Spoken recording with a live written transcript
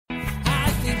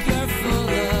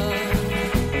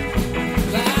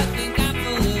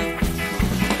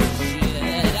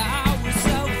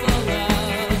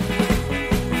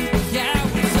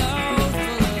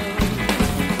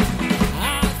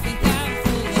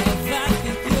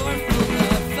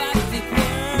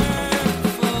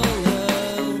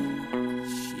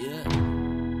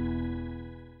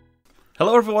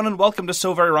Hello, everyone, and welcome to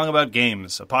So Very Wrong About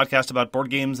Games, a podcast about board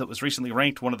games that was recently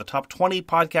ranked one of the top 20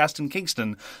 podcasts in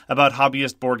Kingston about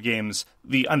hobbyist board games,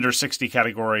 the under 60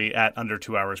 category at under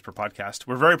 2 hours per podcast.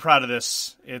 We're very proud of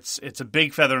this. It's a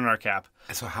big feather in our cap.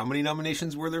 So how many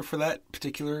nominations were there for that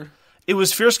particular? It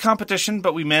was fierce competition,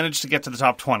 but we managed to get to the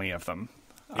top 20 of them.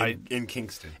 In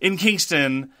Kingston. In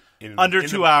Kingston. Under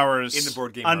 2 hours. In the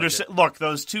board game market. Look,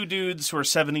 those two dudes who are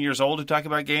 70 years old who talk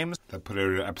about games. That put out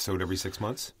an episode every 6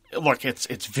 months? Look,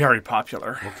 it's very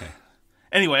popular. Okay.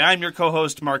 Anyway, I'm your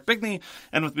co-host, Mark Bigney,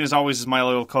 and with me as always is my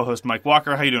loyal co-host, Mike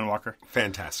Walker. How you doing, Walker?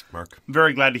 Fantastic, Mark.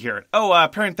 Very glad to hear it. Oh,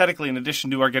 parenthetically, in addition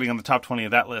to our getting on the top 20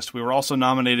 of that list, we were also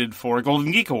nominated for a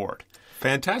Golden Geek Award.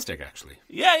 Fantastic, actually.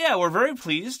 Yeah, we're very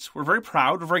pleased. We're very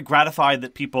proud. We're very gratified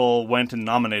that people went and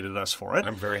nominated us for it.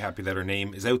 I'm very happy that our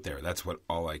name is out there. That's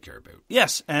all I care about.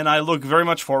 Yes, and I look very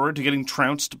much forward to getting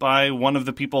trounced by one of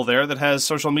the people there that has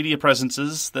social media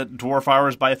presences that dwarf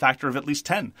ours by a factor of at least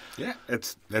 10. Yeah,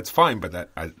 that's fine, but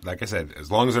like I said,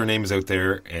 as long as our name is out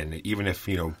there, and even if,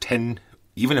 even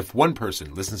if one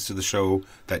person listens to the show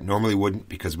that normally wouldn't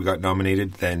because we got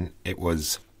nominated, then it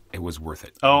was worth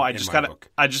it. Oh, I just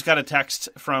got a text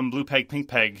from Blue Peg Pink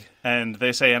Peg, and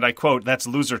they say, and I quote, "That's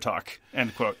loser talk."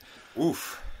 End quote.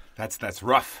 Oof, that's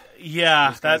rough.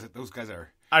 Yeah, those guys are.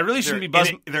 I really shouldn't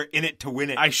be they're in it to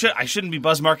win it. I shouldn't be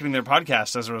buzz marketing their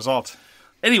podcast as a result.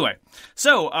 Anyway,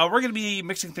 so we're going to be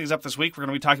mixing things up this week. We're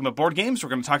going to be talking about board games. We're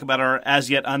going to talk about our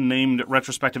as-yet unnamed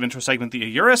retrospective intro segment, the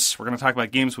AYURIS. We're going to talk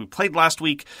about games we played last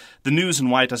week, the news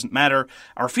and why it doesn't matter.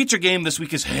 Our feature game this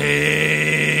week is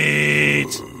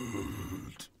Hate.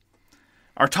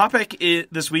 Our topic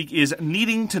this week is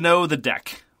needing to know the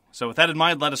deck. So with that in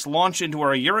mind, let us launch into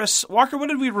our AYURIS. Walker, what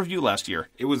did we review last year?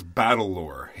 It was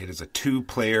Battlelore. It is a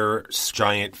 2-player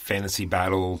giant fantasy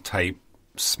battle type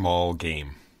small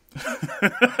game.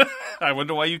 I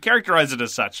wonder why you characterize it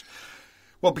as such.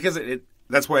 Well, because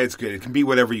that's why it's good. It can be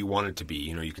whatever you want it to be.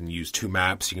 You can use 2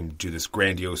 maps. You can do this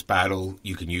grandiose battle.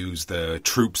 You can use the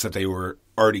troops that they were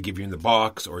already give you in the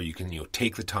box, or you can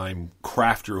take the time,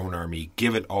 craft your own army,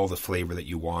 give it all the flavor that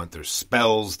you want. There's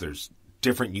spells, there's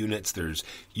different units, there's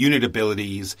unit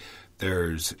abilities,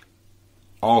 there's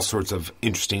all sorts of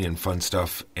interesting and fun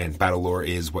stuff, and Battlelore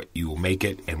is what you will make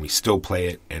it, and we still play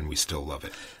it, and we still love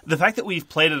it. The fact that we've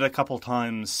played it a couple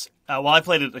times, I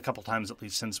played it a couple times at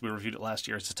least since we reviewed it last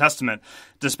year, it's a testament,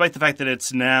 despite the fact that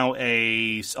it's now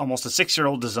almost a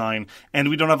 6-year-old design, and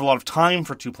we don't have a lot of time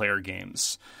for 2-player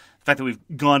games. The fact that we've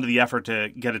gone to the effort to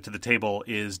get it to the table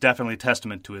is definitely a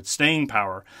testament to its staying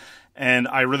power. And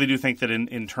I really do think that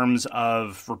in terms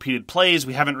of repeated plays,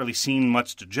 we haven't really seen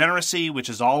much degeneracy, which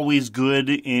is always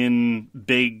good in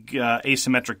big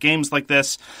asymmetric games like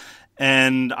this.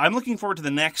 And I'm looking forward to the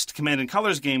next Command &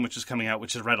 Colors game, which is coming out,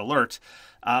 which is Red Alert.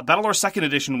 Battlelore 2nd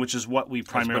Edition, which is what we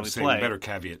primarily play. Better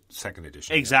caveat, 2nd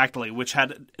Edition. Exactly, yeah. Which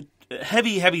had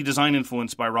heavy design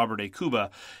influence by Robert A.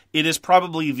 Kouba. It is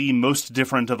probably the most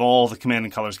different of all the Command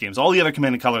 & Colors games. All the other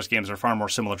Command & Colors games are far more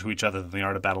similar to each other than they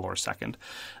are to Battlelore 2nd,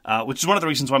 which is one of the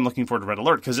reasons why I'm looking forward to Red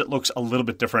Alert, because it looks a little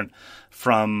bit different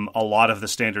from a lot of the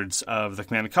standards of the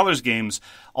Command & Colors games,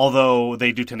 although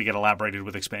they do tend to get elaborated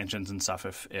with expansions and stuff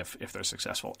if they're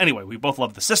successful. Anyway, we both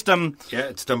love the system. Yeah,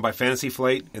 it's done by Fantasy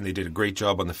Flight, and they did a great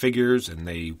job on the figures, and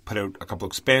they put out a couple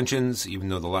expansions, even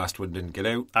though the last one didn't get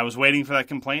out. I was waiting for that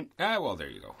complaint. Well, there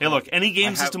you go. Hey, look, any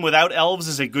game system without elves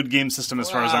is a good game system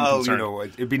as far as I'm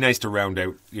concerned. It'd be nice to round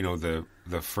out, the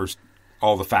first,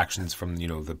 all the factions from,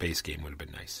 the base game would have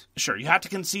been nice. Sure. You have to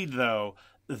concede, though,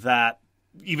 that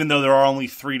even though there are only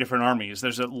 3 different armies,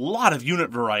 there's a lot of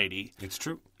unit variety. It's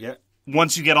true, yeah.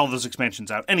 Once you get all those expansions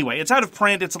out. Anyway, it's out of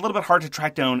print. It's a little bit hard to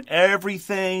track down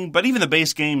everything, but even the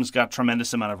base game's got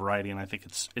tremendous amount of variety, and I think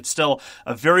it's still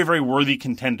a very, very worthy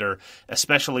contender,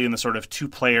 especially in the sort of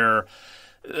 2-player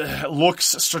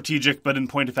looks strategic, but in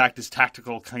point of fact is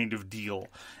tactical kind of deal.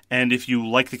 And if you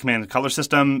like the Command & Color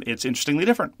system, it's interestingly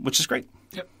different, which is great.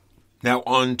 Yep. Now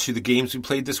on to the games we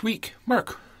played this week.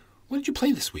 Mark, what did you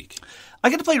play this week? I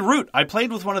get to play Root. I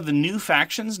played with one of the new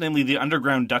factions, namely the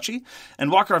Underground Duchy.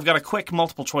 And Walker, I've got a quick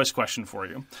multiple choice question for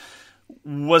you.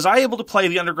 Was I able to play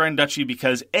the Underground Duchy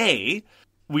because A,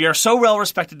 we are so well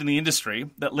respected in the industry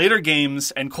that Later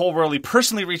Games and Cole Wehrle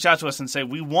personally reach out to us and say,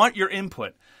 we want your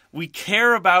input. We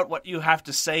care about what you have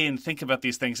to say and think about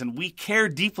these things, and we care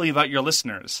deeply about your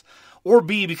listeners. Or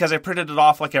B, because I printed it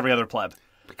off like every other pleb.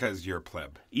 Because you're a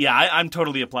pleb. Yeah, I'm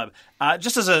totally a pleb.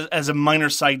 Just as a minor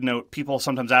side note, people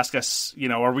sometimes ask us,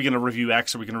 are we going to review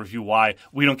X? Are we going to review Y?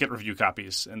 We don't get review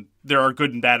copies. And there are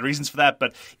good and bad reasons for that,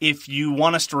 but if you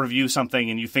want us to review something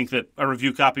and you think that a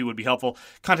review copy would be helpful,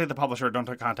 contact the publisher. Don't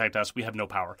contact us. We have no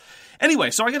power.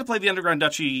 Anyway, so I got to play the Underground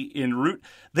Duchy in Root.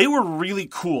 They were really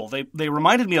cool. They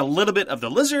reminded me a little bit of the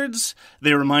Lizards.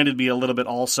 They reminded me a little bit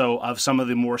also of some of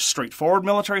the more straightforward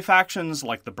military factions,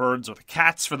 like the Birds or the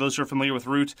Cats, for those who are familiar with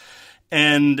Root.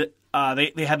 And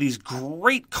they had these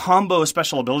great combo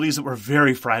special abilities that were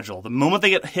very fragile. The moment they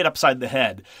get hit upside the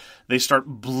head, they start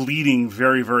bleeding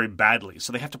very, very badly.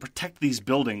 So they have to protect these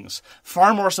buildings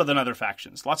far more so than other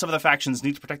factions. Lots of other factions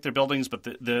need to protect their buildings, but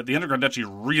the Underground Duchy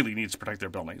really needs to protect their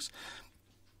buildings.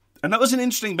 And that was an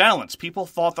interesting balance. People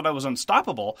thought that I was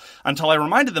unstoppable until I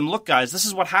reminded them, look, guys, this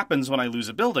is what happens when I lose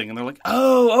a building. And they're like,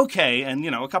 oh, okay. And,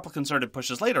 a couple concerted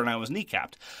pushes later, and I was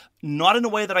kneecapped. Not in a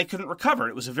way that I couldn't recover.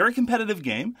 It was a very competitive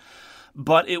game.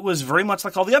 But it was very much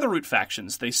like all the other Root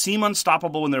factions. They seem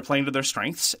unstoppable when they're playing to their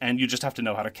strengths, and you just have to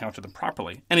know how to counter them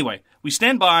properly. Anyway, we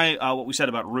stand by what we said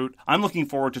about Root. I'm looking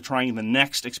forward to trying the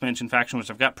next expansion faction,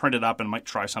 which I've got printed up and might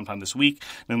try sometime this week,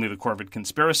 namely the Corvid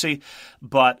Conspiracy.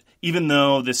 But even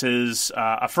though this is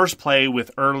a first play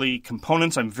with early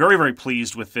components, I'm very, very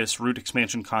pleased with this Root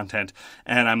expansion content,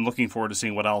 and I'm looking forward to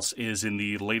seeing what else is in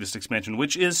the latest expansion,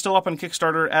 which is still up on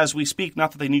Kickstarter as we speak.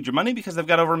 Not that they need your money, because they've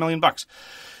got over $1 million.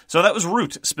 So that was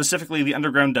Root, specifically the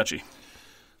Underground Duchy.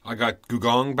 I got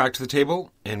Gùgōng back to the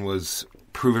table and was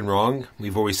proven wrong.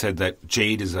 We've always said that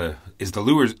Jade is the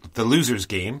loser's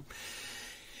game.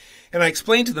 And I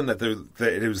explained to them that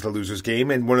it was the loser's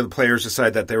game, and one of the players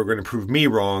decided that they were going to prove me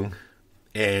wrong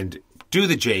and do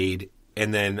the Jade,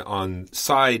 and then on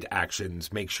side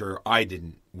actions make sure I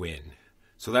didn't win.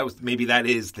 So that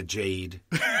is the Jade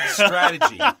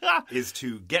strategy, is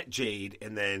to get Jade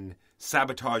and then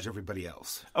sabotage everybody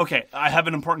else. Okay, I have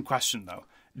an important question, though.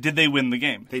 Did they win the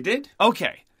game? They did.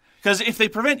 Okay. Because if they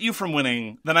prevent you from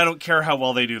winning, then I don't care how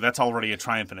well they do. That's already a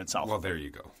triumph in itself. Well, there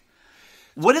you go.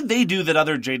 What did they do that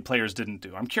other Jade players didn't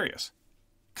do? I'm curious.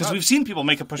 Because we've seen people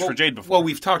make a push for Jade before. Well,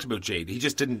 we've talked about Jade. He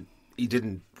just didn't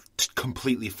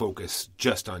completely focus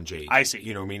just on Jade. I see.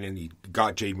 You know what I mean? And he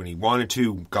got Jade when he wanted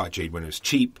to, got Jade when it was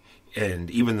cheap, and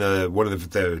even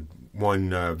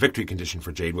one victory condition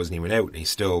for Jade wasn't even out, and he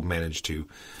still managed to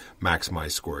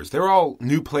maximize scores. They're all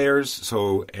new players,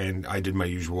 and I did my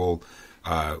usual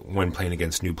when playing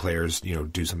against new players,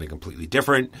 do something completely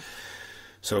different.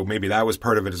 So maybe that was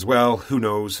part of it as well. Who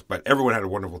knows? But everyone had a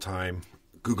wonderful time.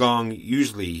 Gùgōng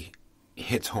usually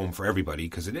hits home for everybody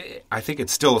because I think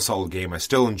it's still a solid game. I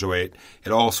still enjoy it.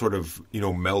 It all sort of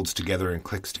melds together and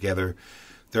clicks together.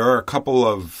 There are a couple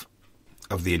of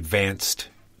the advanced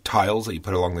tiles that you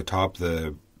put along the top,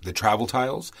 the travel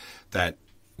tiles, that,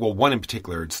 well, one in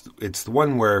particular, it's the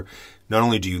one where not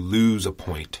only do you lose a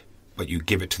point, but you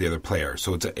give it to the other player.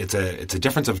 So it's a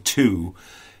difference of 2,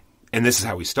 and this is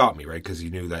how he stopped me, right? Because he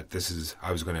knew that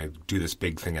I was going to do this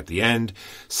big thing at the end,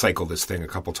 cycle this thing a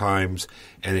couple times,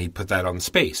 and then he put that on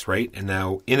space, right? And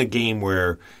now in a game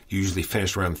where you usually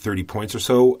finish around 30 points or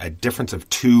so, a difference of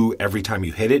 2 every time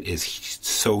you hit it is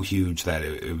so huge that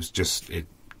it was just it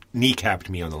kneecapped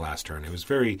me on the last turn. It was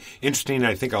very interesting, and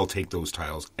I think I'll take those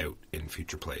tiles out in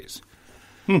future plays.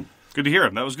 Good to hear.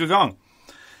 That was Gùgōng.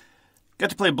 Got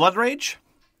to play Blood Rage.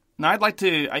 Now, I'd like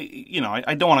to,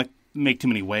 I don't want to make too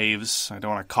many waves. I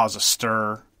don't want to cause a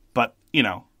stir. But,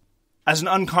 as an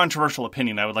uncontroversial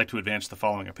opinion, I would like to advance the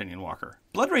following opinion, Walker.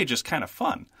 Blood Rage is kind of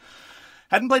fun.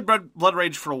 Hadn't played Blood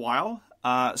Rage for a while.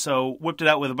 So whipped it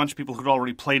out with a bunch of people who'd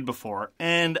already played before.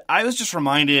 And I was just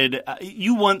reminded,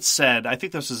 you once said, I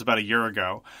think this was about a year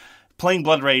ago, playing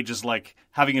Blood Rage is like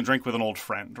having a drink with an old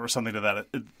friend or something to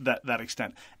that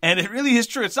extent. And it really is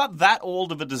true. It's not that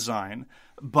old of a design,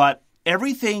 but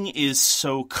everything is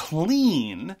so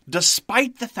clean,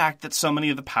 despite the fact that so many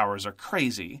of the powers are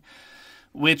crazy,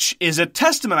 which is a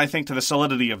testament, I think, to the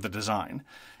solidity of the design.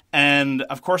 And,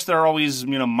 of course, there are always,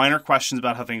 minor questions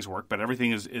about how things work, but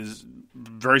everything is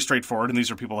very straightforward, and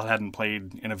these are people that hadn't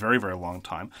played in a very, very long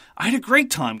time. I had a great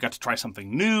time. Got to try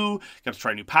something new, got to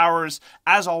try new powers.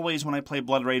 As always, when I play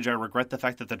Blood Rage, I regret the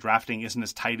fact that the drafting isn't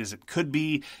as tight as it could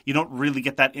be. You don't really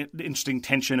get that interesting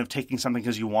tension of taking something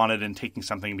because you want it and taking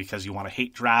something because you want to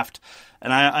hate draft,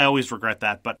 and I always regret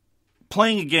that, but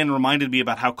playing again reminded me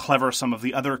about how clever some of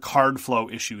the other card flow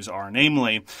issues are,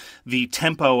 namely the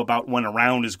tempo about when a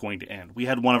round is going to end. We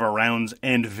had one of our rounds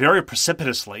end very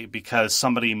precipitously because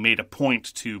somebody made a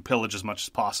point to pillage as much as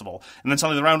possible. And then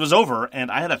suddenly the round was over, and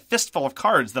I had a fistful of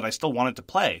cards that I still wanted to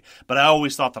play, but I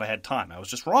always thought that I had time. I was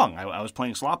just wrong. I was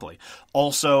playing sloppily.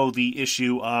 Also, the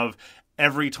issue of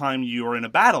every time you're in a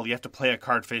battle, you have to play a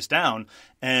card face down.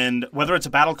 And whether it's a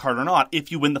battle card or not,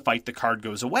 if you win the fight, the card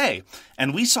goes away.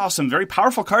 And we saw some very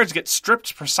powerful cards get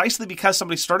stripped precisely because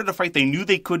somebody started a fight they knew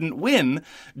they couldn't win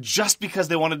just because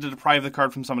they wanted to deprive the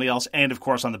card from somebody else. And, of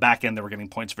course, on the back end, they were getting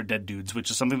points for dead dudes,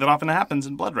 which is something that often happens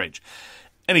in Blood Rage.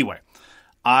 Anyway,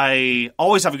 I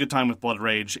always have a good time with Blood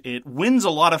Rage. It wins a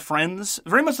lot of friends.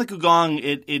 Very much like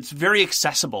Gùgōng, it's very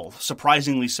accessible,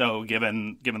 surprisingly so,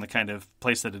 given the kind of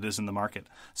place that it is in the market.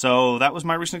 So that was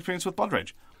my recent experience with Blood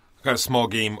Rage. I've got a small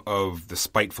game of the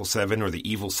Spiteful 7 or the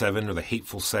Evil 7 or the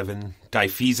Hateful 7. Die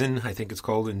Fiesen, I think it's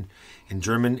called in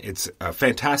German. It's a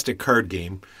fantastic card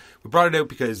game. We brought it out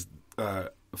because a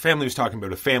family was talking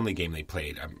about a family game they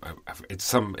played.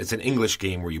 It's an English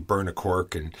game where you burn a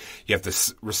cork and you have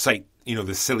to recite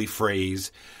the silly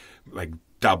phrase like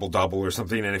double or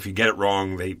something, and if you get it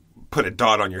wrong, they put a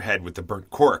dot on your head with the burnt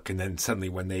cork, and then suddenly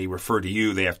when they refer to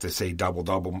you, they have to say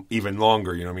double even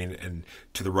longer, and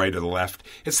to the right or the left.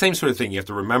 It's the same sort of thing. You have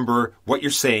to remember what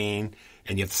you're saying,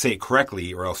 and you have to say it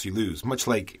correctly or else you lose. Much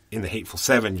like in the Hateful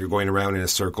 7, you're going around in a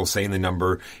circle saying the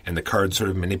number, and the cards sort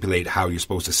of manipulate how you're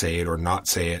supposed to say it or not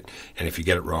say it, and if you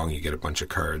get it wrong, you get a bunch of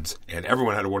cards. And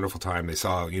everyone had a wonderful time. They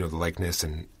saw, the likeness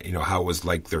and, how it was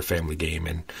like their family game,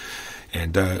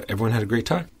 and everyone had a great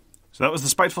time. So that was the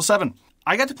Spiteful 7.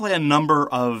 I got to play a number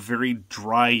of very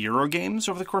dry Euro games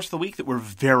over the course of the week that were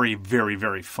very, very,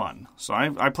 very fun. So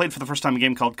I played for the first time a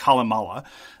game called Calimala.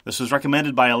 This was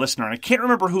recommended by a listener, and I can't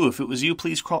remember who. If it was you,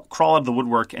 please crawl out of the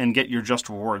woodwork and get your just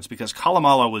rewards, because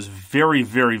Calimala was very,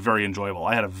 very, very enjoyable.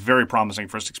 I had a very promising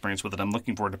first experience with it. I'm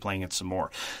looking forward to playing it some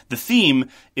more. The theme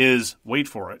is, wait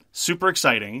for it, super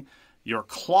exciting. You're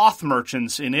cloth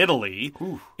merchants in Italy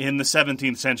in the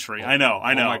 17th century. I know.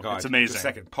 Oh my God. It's amazing. Just a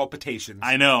second. Palpitations.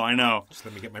 I know. Just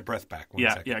let me get my breath back. One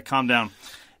second. Yeah, calm down.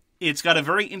 It's got a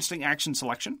very interesting action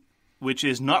selection, which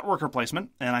is not worker placement,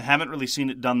 and I haven't really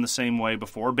seen it done the same way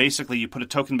before. Basically, you put a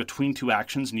token between two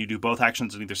actions, and you do both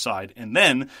actions on either side. And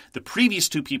then the previous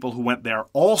two people who went there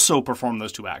also perform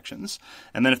those two actions.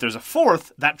 And then if there's a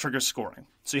fourth, that triggers scoring.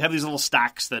 So you have these little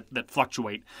stacks that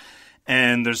fluctuate.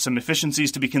 And there's some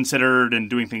efficiencies to be considered and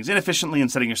doing things inefficiently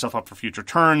and setting yourself up for future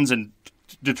turns and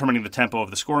determining the tempo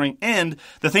of the scoring. And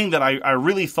the thing that I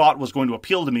really thought was going to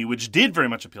appeal to me, which did very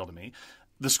much appeal to me,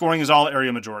 the scoring is all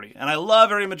area majority. And I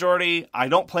love area majority. I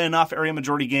don't play enough area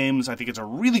majority games. I think it's a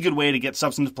really good way to get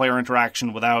substantive player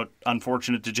interaction without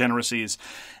unfortunate degeneracies.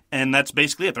 And that's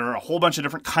basically it. There are a whole bunch of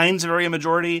different kinds of area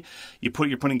majority. You're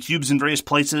putting cubes in various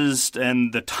places,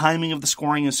 and the timing of the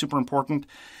scoring is super important.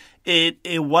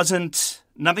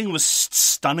 Nothing was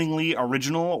stunningly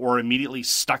original or immediately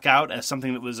stuck out as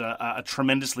something that was a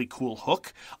tremendously cool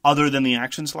hook, other than the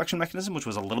action selection mechanism, which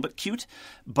was a little bit cute.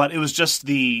 But it was just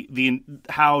the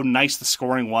how nice the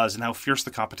scoring was and how fierce the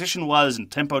competition was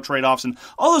and tempo trade-offs and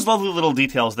all those lovely little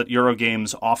details that Euro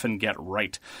games often get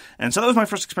right. And so that was my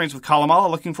first experience with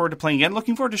Calimala. Looking forward to playing again.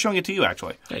 Looking forward to showing it to you,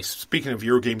 actually. Nice. Speaking of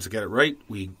Euro games that get it right,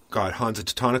 we got Hansa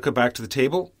Teutonica back to the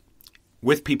table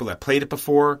with people that played it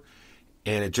before,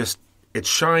 and it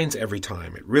shines every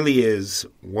time. It really is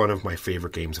one of my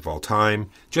favorite games of all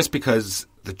time, just because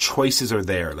the choices are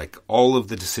there. Like, all of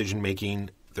the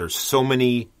decision-making, there's so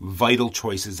many vital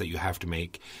choices that you have to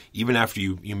make. Even after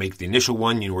you make the initial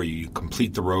one, where you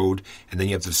complete the road, and then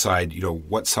you have to decide,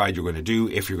 what side you're going to do,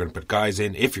 if you're going to put guys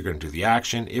in, if you're going to do the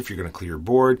action, if you're going to clear your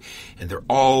board. And they're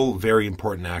all very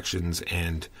important actions,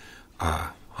 and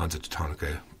Hansa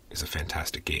Teutonica is a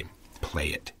fantastic game. Play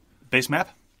it. Base map?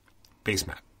 Base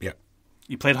map, yeah.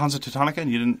 You played Hansa Teutonica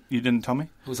and you didn't tell me?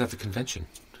 I was at the convention.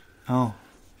 Oh.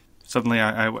 Suddenly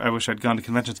I wish I'd gone to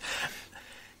conventions.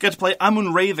 Got to play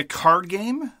Amun-Re the card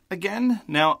game again.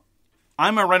 Now,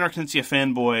 I'm a Reiner Knizia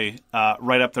fanboy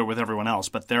right up there with everyone else,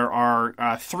 but there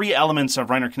are three elements of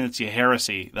Reiner Knizia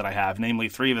heresy that I have, namely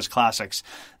three of his classics,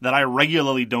 that I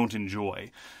regularly don't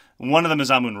enjoy. One of them is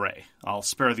Amun-Re. I'll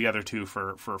spare the other two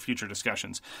for future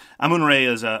discussions. Amun-Re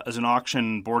is an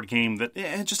auction board game that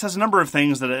it just has a number of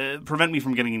things that prevent me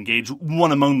from getting engaged.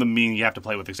 One among them being you have to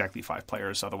play with exactly 5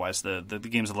 players, otherwise the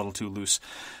game's a little too loose.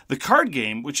 The card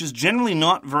game, which is generally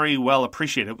not very well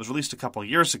appreciated, it was released a couple of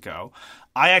years ago,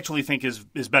 I actually think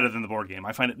is better than the board game.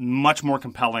 I find it much more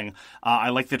compelling. I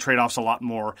like the trade-offs a lot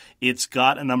more. It's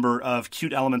got a number of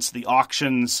cute elements to the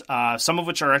auctions, some of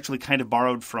which are actually kind of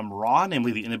borrowed from Raw,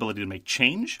 namely the inability to make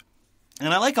change.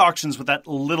 And I like auctions with that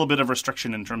little bit of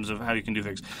restriction in terms of how you can do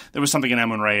things. There was something in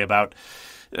Amun-Re about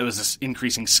it was this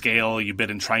increasing scale. You bid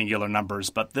in triangular numbers,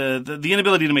 but the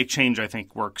inability to make change, I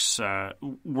think, works to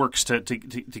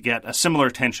get a similar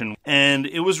tension. And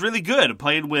it was really good. I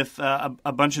played with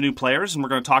a bunch of new players, and we're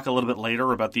going to talk a little bit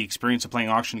later about the experience of playing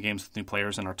auction games with new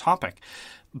players in our topic.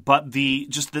 But the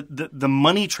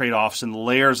money trade-offs and the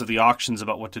layers of the auctions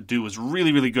about what to do was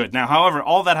really, really good. Now, however,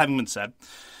 all that having been said,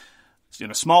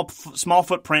 small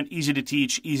footprint, easy to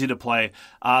teach, easy to play.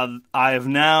 I've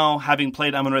now, having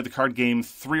played Amun-Re the card game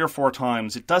 3 or 4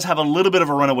 times, it does have a little bit of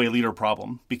a runaway leader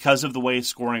problem because of the way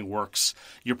scoring works.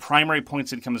 Your primary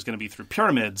points income is going to be through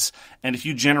pyramids, and if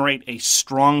you generate a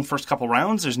strong first couple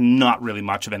rounds, there's not really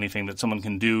much of anything that someone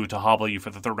can do to hobble you for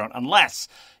the third round, unless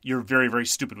you're very, very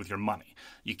stupid with your money.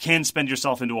 You can spend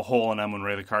yourself into a hole in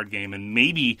Amun-Re the card game, and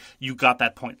maybe you got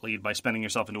that point lead by spending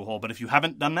yourself into a hole. But if you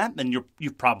haven't done that, then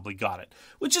you've probably got it,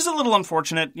 which is a little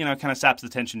unfortunate. Kind of saps the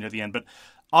tension near the end. But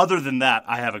other than that,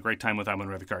 I have a great time with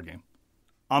Amun-Re the card game.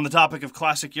 On the topic of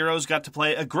classic Euros, got to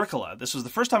play Agricola. This was the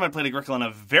first time I played Agricola in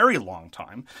a very long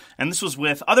time, and this was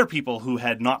with other people who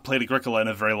had not played Agricola in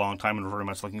a very long time and were very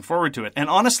much looking forward to it. And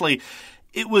honestly,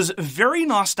 it was very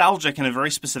nostalgic in a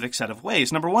very specific set of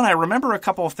ways. Number one, I remember a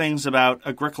couple of things about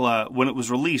Agricola when it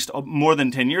was released more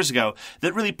than 10 years ago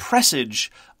that really presage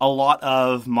a lot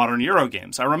of modern Euro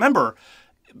games. I remember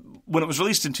when it was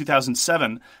released in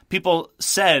 2007, people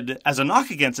said, as a knock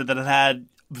against it, that it had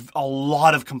a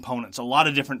lot of components, a lot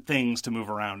of different things to move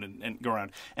around and go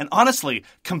around. And honestly,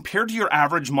 compared to your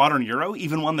average modern Euro,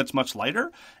 even one that's much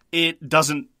lighter, it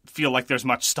doesn't feel like there's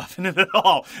much stuff in it at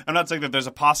all. I'm not saying that there's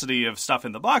a paucity of stuff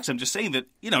in the box. I'm just saying that,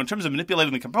 in terms of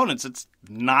manipulating the components, it's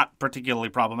not particularly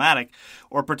problematic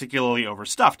or particularly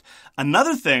overstuffed.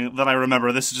 Another thing that I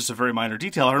remember, this is just a very minor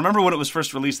detail, I remember when it was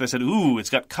first released, they said, ooh, it's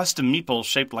got custom meeples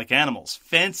shaped like animals.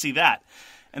 Fancy that.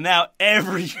 And now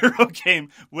every Euro game,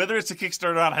 whether it's a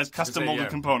Kickstarter or not, has custom molded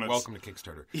components. Welcome to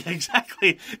Kickstarter. Yeah,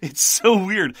 exactly. It's so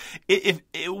weird.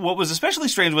 What was especially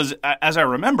strange was, as I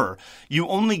remember, you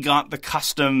only got the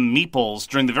custom meeples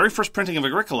during the very first printing of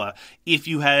Agricola if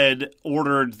you had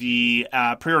ordered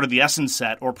pre-ordered the Essence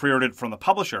set or pre-ordered from the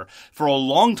publisher. For a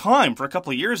long time, for a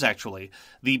couple of years actually,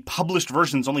 the published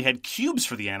versions only had cubes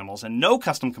for the animals and no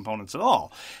custom components at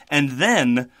all. And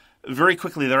then very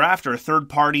quickly thereafter,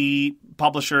 third-party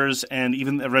publishers and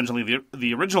even originally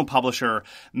the original publisher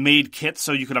made kits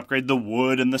so you could upgrade the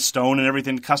wood and the stone and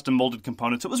everything, custom molded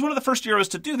components. It was one of the first Euros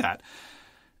to do that.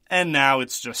 And now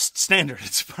it's just standard.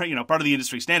 It's part of the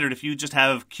industry standard. If you just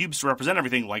have cubes to represent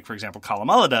everything, like, for example,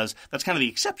 Calimala does, that's kind of the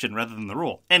exception rather than the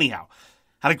rule. Anyhow,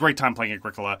 had a great time playing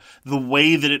Agricola. The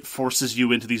way that it forces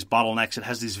you into these bottlenecks, it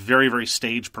has these very, very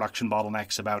staged production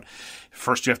bottlenecks about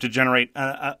first you have to generate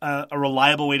a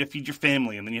reliable way to feed your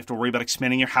family, and then you have to worry about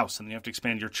expanding your house, and then you have to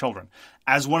expand your children.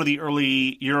 As one of the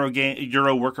early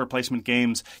Euro worker placement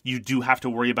games, you do have to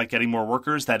worry about getting more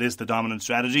workers. That is the dominant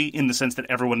strategy in the sense that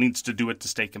everyone needs to do it to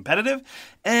stay competitive.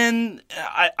 And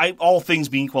I all things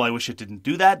being equal, I wish it didn't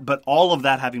do that. But all of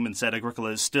that having been said,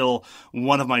 Agricola is still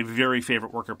one of my very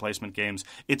favorite worker placement games.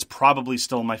 It's probably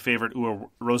still my favorite Uwe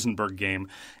Rosenberg game.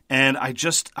 And I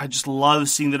just love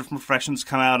seeing the different professions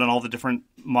come out and all the different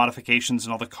modifications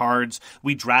and all the cards.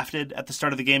 We drafted at the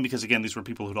start of the game because, again, these were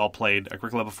people who'd all played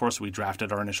Agricola before, so we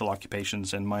drafted our initial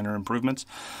occupations and minor improvements.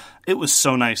 It was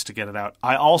so nice to get it out.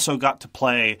 I also got to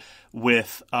play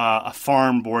with a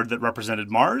farm board that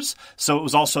represented Mars, so it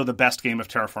was also the best game of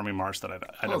terraforming Mars that I'd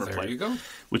ever played. There you go.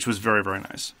 Which was very, very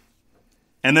nice.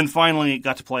 And then finally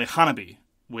got to play Hanabi,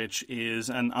 which is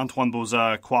an Antoine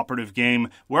Bauza cooperative game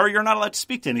where you're not allowed to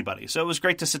speak to anybody. So it was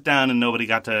great to sit down and nobody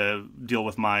got to deal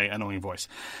with my annoying voice.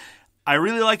 I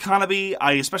really like Hanabi.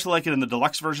 I especially like it in the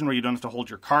deluxe version where you don't have to hold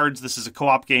your cards. This is a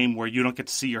co-op game where you don't get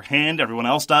to see your hand. Everyone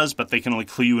else does, but they can only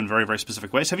clue you in very, very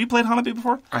specific ways. Have you played Hanabi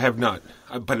before? I have not,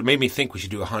 but it made me think we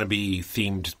should do a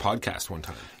Hanabi-themed podcast one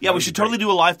time. Yeah, we should totally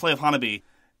do a live play of Hanabi.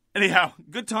 Anyhow,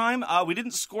 good time. We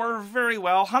didn't score very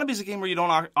well. Hanabi is a game where you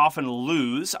don't often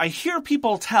lose. I hear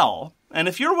people tell, and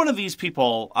if you're one of these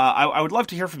people, I would love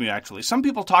to hear from you, actually. Some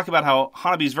people talk about how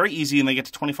Hanabi is very easy and they get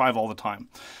to 25 all the time.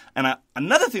 And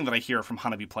another thing that I hear from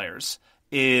Hanabi players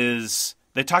is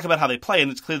they talk about how they play,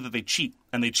 and it's clear that they cheat,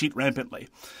 and they cheat rampantly.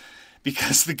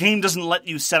 Because the game doesn't let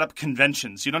you set up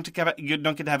conventions. You don't get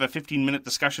to have a 15-minute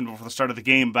discussion before the start of the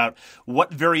game about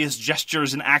what various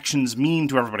gestures and actions mean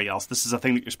to everybody else. This is a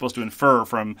thing that you're supposed to infer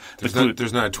from the clue.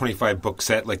 There's not a 25-book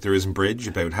set like there is in Bridge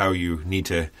about how you need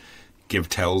to give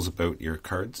tells about your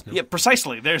cards? No? Yeah,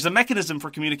 precisely. There's a mechanism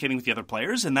for communicating with the other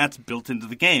players, and that's built into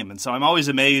the game. And so I'm always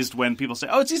amazed when people say,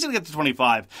 oh, it's easy to get to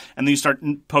 25, and then you start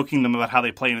poking them about how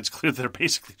they play, and it's clear that they're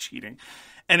basically cheating.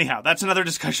 Anyhow, that's another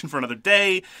discussion for another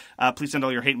day. Please send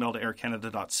all your hate mail to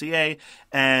aircanada.ca.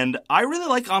 And I really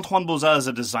like Antoine Bozat as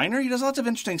a designer. He does lots of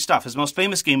interesting stuff. His most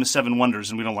famous game is Seven Wonders,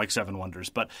 and we don't like Seven Wonders.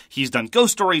 But he's done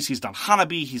Ghost Stories, he's done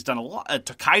Hanabi, he's done a lot,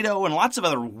 Tokaido, and lots of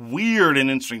other weird and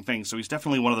interesting things. So he's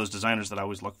definitely one of those designers that I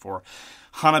always look for.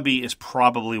 Hanabi is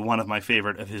probably one of my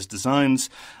favorite of his designs.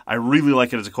 I really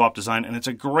like it as a co-op design, and it's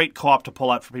a great co-op to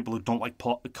pull out for people who don't like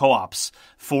co-ops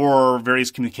for various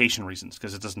communication reasons,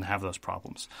 because it doesn't have those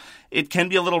problems. It can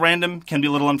be a little random, can be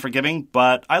a little unforgiving,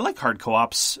 but I like hard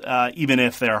co-ops, even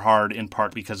if they're hard in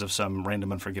part because of some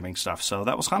random unforgiving stuff. So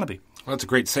that was Hanabi. Well, that's a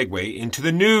great segue into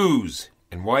the news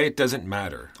and why it doesn't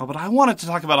matter. Oh, but I wanted to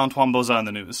talk about Antoine Bozat in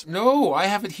the news. No, I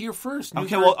have it here first.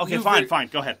 Fine,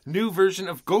 go ahead. New version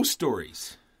of Ghost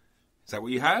Stories. Is that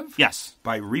what you have? Yes.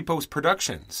 By Repos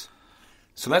Productions.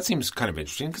 So that seems kind of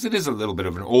interesting because it is a little bit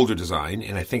of an older design,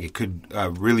 and I think it could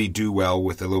really do well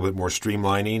with a little bit more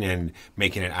streamlining, and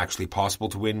making it actually possible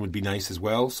to win would be nice as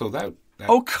well. So that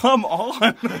Oh, come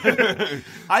on.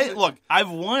 I've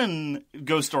won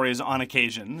Ghost Stories on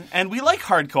occasion, and we like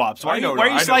hard co-ops. Why are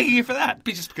you slagging it for that?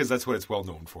 Just because that's what it's well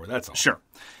known for, that's all. Sure.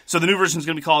 So the new version is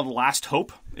going to be called Last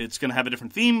Hope. It's going to have a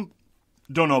different theme.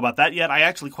 Don't know about that yet. I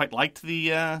actually quite liked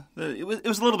it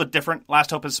was a little bit different. Last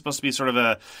Hope is supposed to be sort of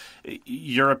a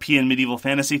European medieval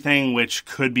fantasy thing, which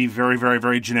could be very, very,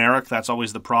 very generic. That's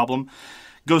always the problem.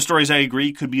 Ghost Stories, I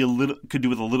agree, could do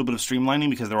with a little bit of streamlining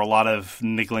because there are a lot of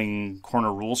niggling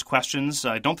corner rules questions.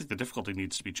 I don't think the difficulty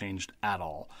needs to be changed at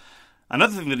all.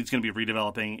 Another thing that he's going to be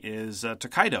redeveloping is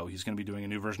Tokaido. He's going to be doing a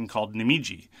new version called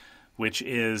Nimiji, which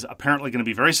is apparently going to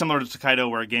be very similar to Tokaido,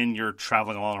 where, again, you're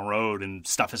traveling along a road and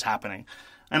stuff is happening.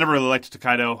 I never really liked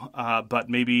Tokaido, but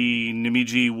maybe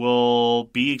Nimiji will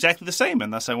be exactly the same,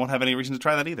 and thus I won't have any reason to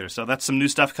try that either. So that's some new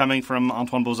stuff coming from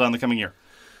Antoine Bozat in the coming year.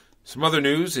 Some other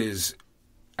news is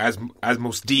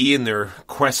Asmos D, in their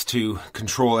quest to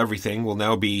control everything, will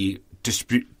now be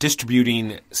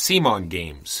distributing CMON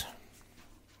games.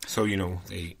 So,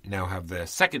 they now have the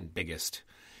second biggest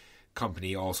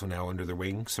company also now under their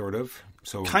wing, sort of.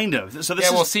 So kind of. So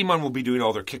CMON will be doing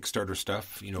all their Kickstarter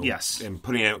stuff, yes, and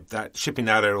shipping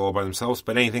that out all by themselves.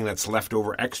 But anything that's left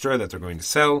over extra that they're going to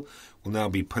sell will now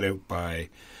be put out by.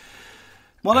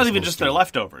 Well, not even just their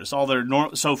leftovers. All their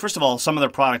So first of all, some of their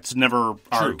products never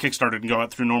are Kickstarted and go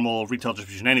out through normal retail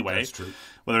distribution anyway. That's true.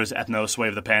 Whether it's Ethnos,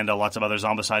 Wave the Panda, lots of other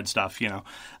Zombicide stuff,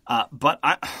 But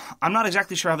I'm not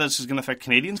exactly sure how this is going to affect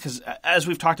Canadians because, as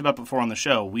we've talked about before on the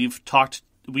show, we've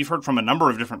heard from a number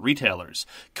of different retailers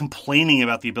complaining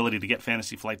about the ability to get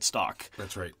Fantasy Flight stock.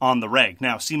 That's right. On the reg.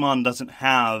 Now, CMON doesn't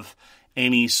have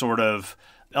any sort of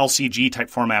LCG-type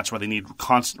formats where they need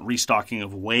constant restocking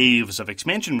of waves of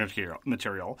expansion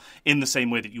material in the same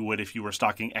way that you would if you were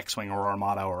stocking X-Wing or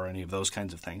Armada or any of those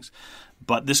kinds of things.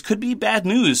 But this could be bad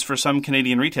news for some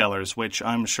Canadian retailers, which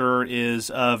I'm sure is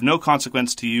of no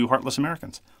consequence to you heartless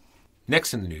Americans.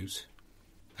 Next in the news,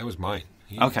 that was mine.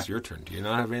 Okay. It's your turn. Do you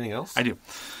not have anything else? I do.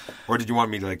 Or did you want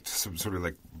me to sort of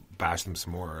bash them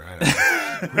some more?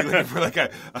 We're looking for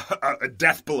a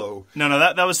death blow. No,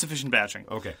 that was sufficient bashing.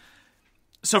 Okay.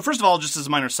 So first of all, just as a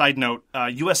minor side note,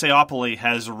 USAopoly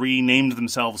has renamed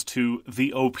themselves to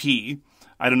The OP.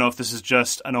 I don't know if this is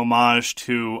just an homage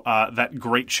to that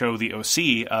great show, The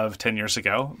OC, of 10 years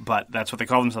ago, but that's what they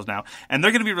call themselves now. And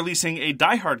they're going to be releasing a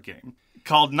Die Hard game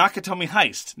called Nakatomi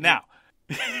Heist. Now...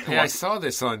 Hey, I saw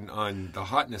this on the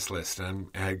hotness list, and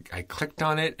I clicked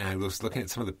on it, and I was looking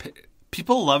at some of the...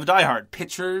 People love Die Hard.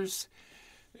 Pictures.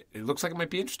 It looks like it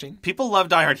might be interesting. People love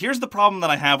Die Hard. Here's the problem that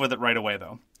I have with it right away,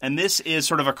 though. And this is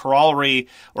sort of a corollary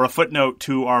or a footnote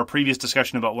to our previous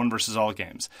discussion about one versus all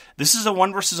games. This is a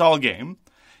one versus all game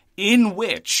in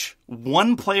which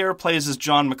one player plays as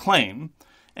John McClane,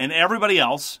 and everybody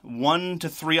else, 1 to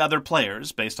 3 other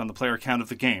players, based on the player count of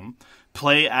the game,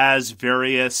 play as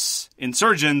various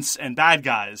insurgents and bad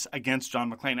guys against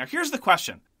John McClane. Now, here's the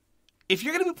question. If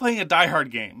you're going to be playing a Die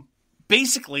Hard game,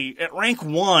 basically, at rank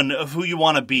 1 of who you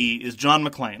want to be is John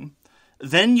McClane.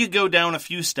 Then you go down a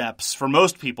few steps for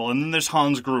most people, and then there's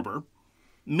Hans Gruber.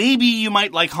 Maybe you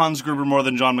might like Hans Gruber more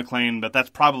than John McClane, but that's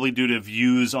probably due to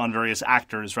views on various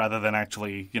actors rather than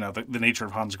actually, the nature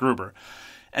of Hans Gruber.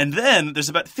 And then there's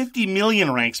about 50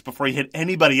 million ranks before you hit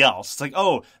anybody else. It's like,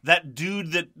 oh, that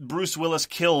dude that Bruce Willis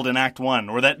killed in Act 1,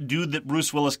 or that dude that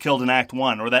Bruce Willis killed in Act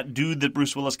 1, or that dude that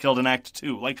Bruce Willis killed in Act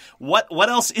 2. Like, what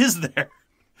else is there?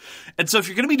 And so if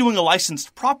you're going to be doing a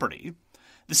licensed property,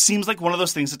 this seems like one of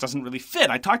those things that doesn't really fit.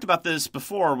 I talked about this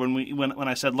before when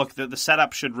I said, look, the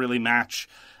setup should really match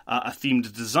a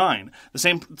themed design. The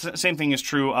same thing is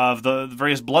true of the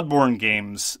various Bloodborne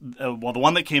games, the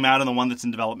one that came out and the one that's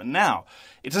in development now.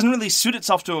 It doesn't really suit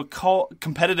itself to a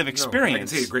competitive experience. I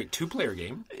can say a great 2-player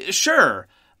game. Sure.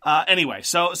 Anyway,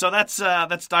 so that's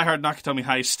Die Hard Nakatomi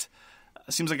Heist.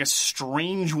 Seems like a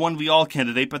strange 1v all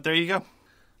candidate, but there you go.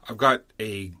 I've got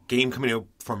a game coming out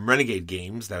from Renegade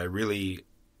Games that I really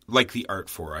like the art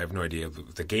for. I have no idea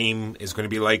what the game is going to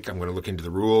be like. I'm going to look into the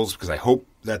rules because I hope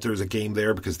that there's a game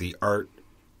there because the art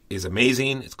is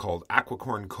amazing. It's called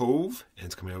Aquicorn Cove, and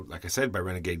it's coming out, like I said, by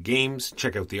Renegade Games.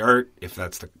 Check out the art. If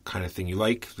that's the kind of thing you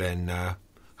like, then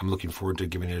I'm looking forward to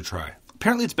giving it a try.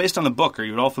 Apparently it's based on the book. Are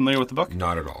you at all familiar with the book?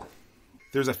 Not at all.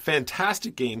 There's a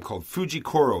fantastic game called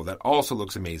Fujikoro that also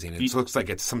looks amazing. It looks like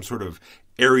it's some sort of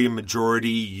area majority,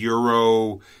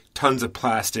 Euro, tons of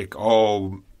plastic,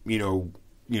 all,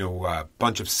 a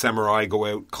bunch of samurai go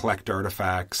out, collect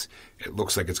artifacts. It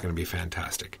looks like it's going to be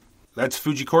fantastic. That's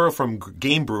Fujikoro from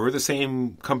Game Brewer, the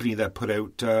same company that put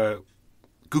out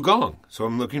Gùgōng. So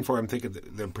I'm thinking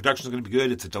the production is going to be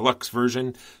good. It's a deluxe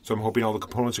version, so I'm hoping all the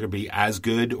components are going to be as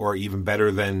good or even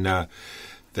better than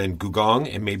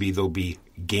Gùgōng, and maybe there'll be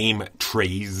game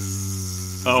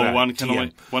trays. Oh, one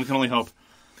can only hope.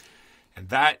 And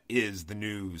that is the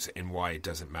news and why it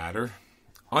doesn't matter.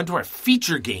 On to our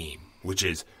feature game, which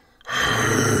is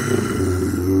Hurt.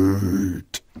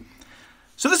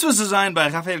 So this was designed by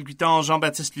Raphaël Guiton,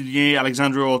 Jean-Baptiste Lullier,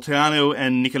 Alexandre Olteanu,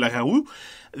 and Nicolas Raoult.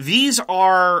 These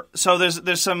are... So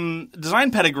there's some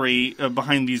design pedigree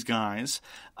behind these guys.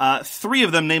 3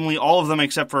 of them, namely all of them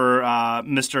except for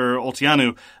Mr.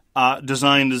 Olteanu,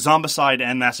 designed Zombicide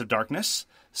and Massive Darkness.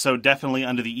 So definitely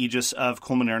under the aegis of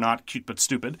Coleman Aeronaut, Cute But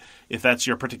Stupid, if that's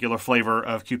your particular flavor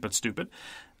of Cute But Stupid.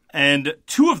 And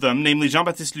 2 of them, namely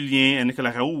Jean-Baptiste Lullier and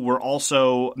Nicolas Raoult, were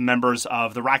also members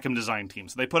of the Rackham design team.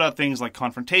 So they put out things like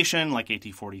Confrontation, like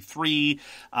AT-43,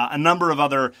 a number of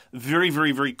other very,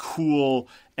 very, very cool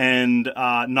and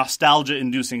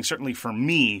nostalgia-inducing, certainly for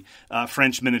me,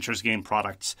 French miniatures game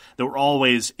products that were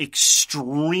always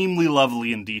extremely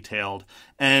lovely and detailed,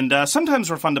 and sometimes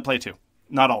were fun to play too.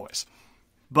 Not always.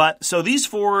 But, so these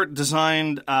 4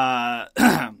 designed...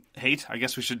 hate, I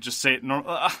guess we should just say it...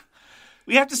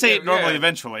 We have to say it normally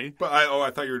eventually. But I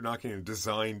thought you were not going to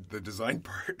design the design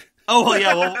part. Oh, well,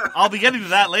 yeah, well, I'll be getting to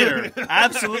that later.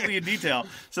 Absolutely in detail.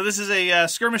 So this is a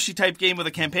skirmishy type game with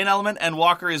a campaign element, and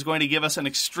Walker is going to give us an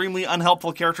extremely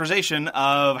unhelpful characterization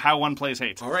of how one plays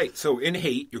Hate. All right, so in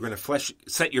Hate, you're going to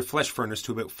set your flesh furnace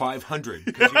to about 500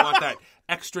 because you want that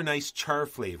extra nice char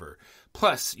flavor.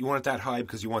 Plus, you want it that high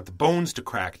because you want the bones to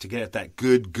crack to get at that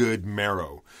good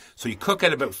marrow. So you cook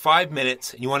at about 5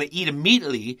 minutes, and you want to eat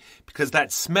immediately because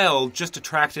that smell just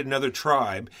attracted another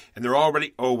tribe, and they're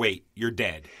already... Oh, wait, you're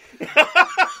dead. And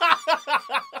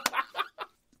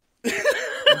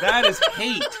that is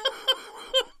Hate.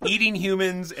 Eating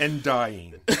humans and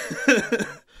dying.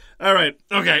 All right,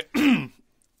 okay.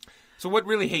 So what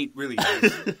Hate really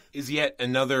is yet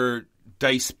another...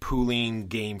 dice pooling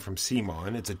game from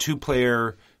CMON. It's a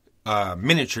 2-player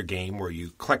miniature game where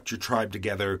you collect your tribe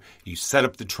together, you set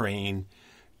up the train,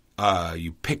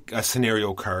 you pick a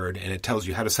scenario card, and it tells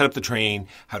you how to set up the train,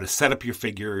 how to set up your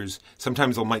figures.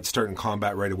 Sometimes they might start in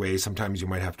combat right away. Sometimes you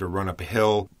might have to run up a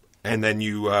hill. And then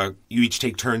you each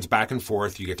take turns back and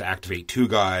forth. You get to activate 2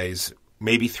 guys,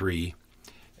 maybe 3.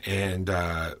 And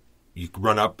you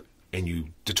run up and you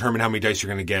determine how many dice you're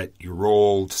going to get. You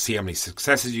roll to see how many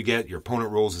successes you get. Your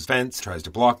opponent rolls his fence, tries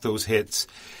to block those hits,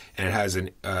 and it has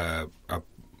a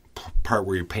part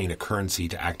where you're paying a currency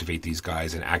to activate these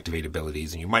guys and activate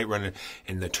abilities. And you might run it,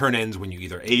 and the turn ends when you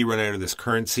either A, run out of this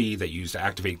currency that you use to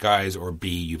activate guys, or B,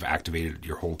 you've activated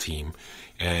your whole team.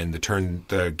 And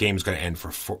the game's going to end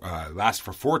last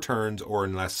for 4 turns, or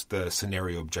unless the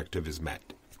scenario objective is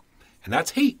met. And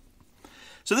that's Hate.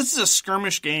 So this is a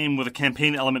skirmish game with a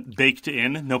campaign element baked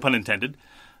in, no pun intended,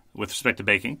 with respect to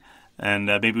baking. And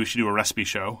maybe we should do a recipe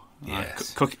show.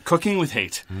 Yes. Cooking with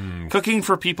Hate. Cooking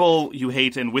for people you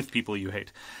hate and with people you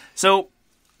hate. So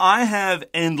I have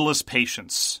endless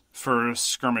patience for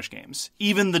skirmish games,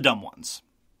 even the dumb ones.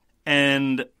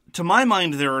 And to my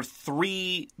mind, there are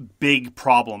 3 big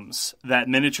problems that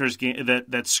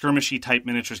that skirmishy type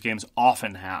miniatures games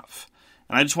often have.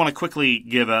 And I just want to quickly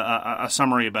give a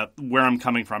summary about where I'm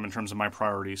coming from in terms of my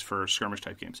priorities for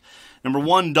skirmish-type games. Number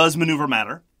 1, does maneuver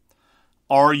matter?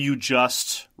 Are you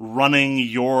just running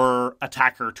your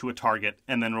attacker to a target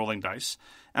and then rolling dice?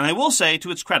 And I will say,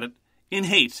 to its credit, in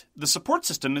Hate, the support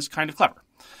system is kind of clever.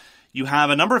 You have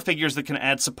a number of figures that can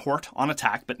add support on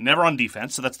attack, but never on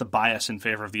defense, so that's the bias in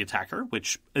favor of the attacker,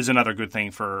 which is another good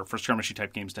thing for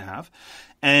skirmishy-type games to have.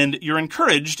 And you're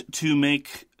encouraged to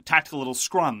make tactical little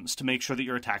scrums to make sure that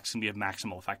your attacks can be of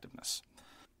maximal effectiveness.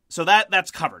 So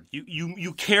that's covered.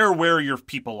 You care where your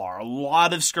people are. A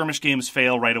lot of skirmish games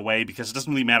fail right away because it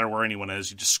doesn't really matter where anyone is.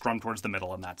 You just scrum towards the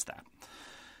middle, and that's that.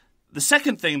 The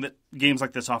second thing that games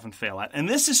like this often fail at, and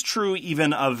this is true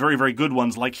even of very, very good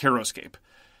ones like Heroscape,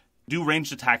 do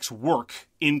ranged attacks work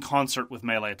in concert with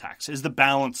melee attacks? Is the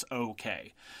balance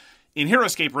okay? In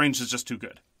Heroscape, range is just too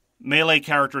good. Melee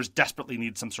characters desperately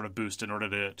need some sort of boost in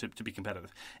order to be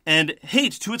competitive. And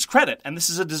Hate, to its credit, and this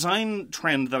is a design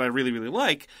trend that I really, really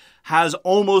like, has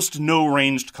almost no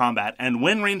ranged combat. And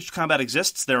when ranged combat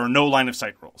exists, there are no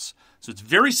line-of-sight rules. So it's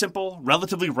very simple,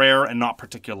 relatively rare, and not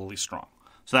particularly strong.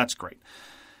 So that's great.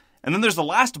 And then there's the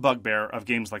last bugbear of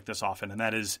games like this often, and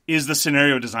that is the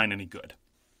scenario design any good?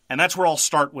 And that's where I'll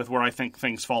start with where I think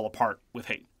things fall apart with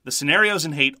Hate. The scenarios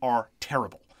in Hate are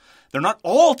terrible. They're not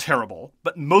all terrible,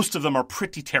 but most of them are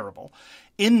pretty terrible,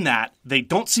 in that they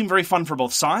don't seem very fun for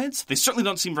both sides, they certainly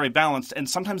don't seem very balanced, and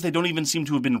sometimes they don't even seem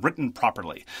to have been written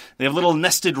properly. They have little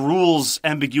nested rules,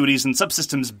 ambiguities, and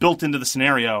subsystems built into the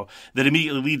scenario that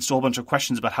immediately leads to a whole bunch of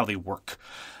questions about how they work.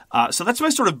 So that's my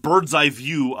sort of bird's eye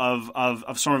view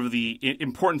of some of the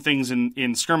important things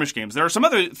in skirmish games. There are some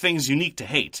other things unique to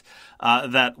Hate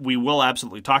that we will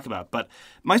absolutely talk about. But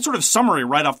my sort of summary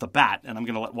right off the bat, and I'm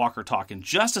going to let Walker talk in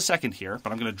just a second here,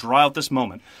 but I'm going to draw out this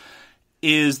moment,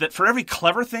 is that for every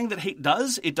clever thing that Hate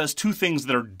does, it does two things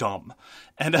that are dumb.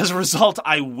 And as a result,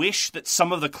 I wish that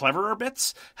some of the cleverer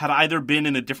bits had either been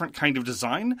in a different kind of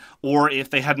design, or if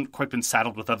they hadn't quite been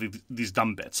saddled with these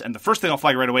dumb bits. And the first thing I'll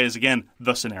flag right away is, again,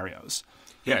 the scenarios.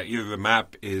 Yeah, either the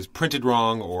map is printed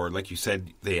wrong, or like you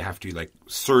said, they have to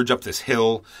surge up this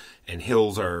hill, and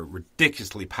hills are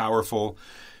ridiculously powerful.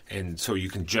 And so you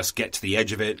can just get to the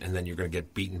edge of it, and then you're going to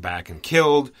get beaten back and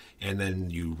killed, and then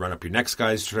you run up your next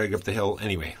guys to drag up the hill.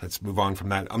 Anyway, let's move on from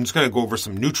that. I'm just going to go over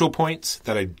some neutral points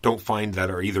that I don't find that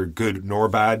are either good nor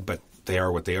bad, but they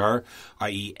are what they are,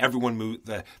 i.e. everyone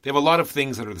they have a lot of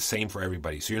things that are the same for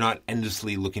everybody, so you're not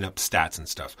endlessly looking up stats and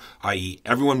stuff, i.e.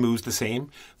 everyone moves the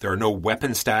same. There are no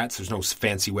weapon stats. There's no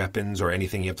fancy weapons or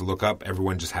anything you have to look up.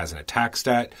 Everyone just has an attack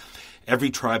stat.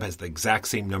 Every tribe has the exact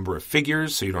same number of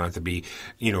figures, so you don't have to be,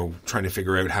 trying to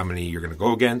figure out how many you're going to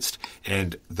go against.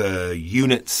 And the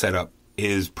unit setup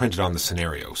is printed on the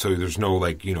scenario. So there's no,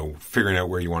 figuring out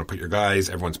where you want to put your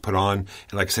guys. Everyone's put on.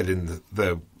 And like I said, in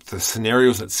the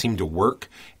scenarios that seem to work,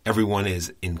 everyone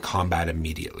is in combat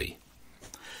immediately.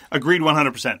 Agreed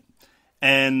 100%.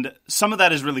 And some of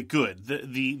that is really good.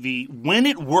 The when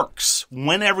it works,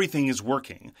 when everything is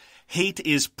working, Hate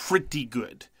is pretty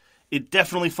good. It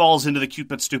definitely falls into the cute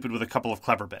but stupid with a couple of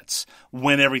clever bits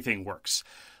when everything works.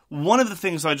 One of the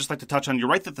things I'd just like to touch on, you're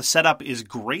right that the setup is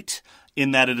great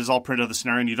in that it is all printed on the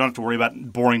scenario and you don't have to worry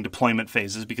about boring deployment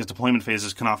phases because deployment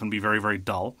phases can often be very, very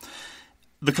dull.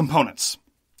 The components.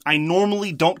 I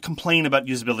normally don't complain about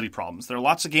usability problems. There are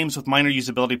lots of games with minor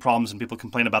usability problems and people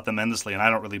complain about them endlessly and I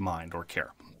don't really mind or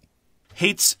care.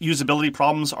 Hate's usability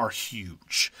problems are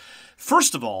huge.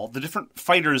 First of all, the different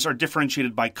fighters are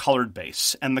differentiated by colored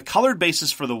base. And the colored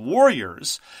bases for the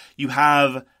warriors, you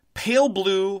have pale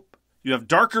blue, you have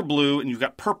darker blue, and you've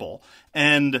got purple.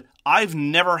 And I've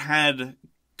never had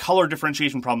color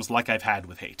differentiation problems like I've had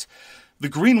with Hate. The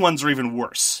green ones are even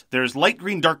worse. There's light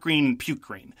green, dark green, and puke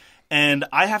green. And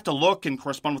I have to look and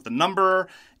correspond with the number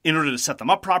in order to set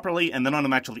them up properly, and then when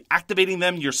I'm actually activating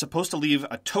them, you're supposed to leave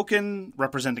a token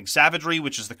representing savagery,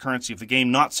 which is the currency of the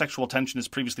game, not sexual tension as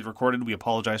previously recorded. We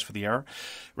apologize for the error.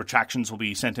 Retractions will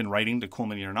be sent in writing to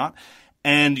Coolmini or not.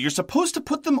 And you're supposed to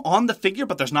put them on the figure,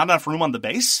 but there's not enough room on the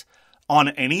base on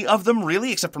any of them,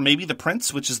 really, except for maybe the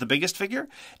prince, which is the biggest figure.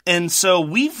 And so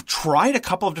we've tried a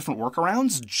couple of different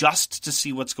workarounds just to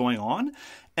see what's going on.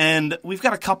 And we've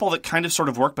got a couple that kind of sort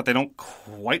of work, but they don't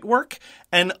quite work.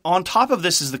 And on top of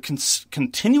this is the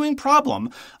continuing problem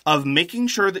of making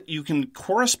sure that you can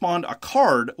correspond a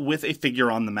card with a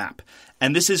figure on the map.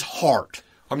 And this is hard.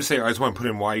 I'm just saying, I just want to put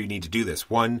in why you need to do this.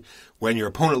 One, when your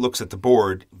opponent looks at the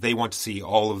board, they want to see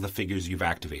all of the figures you've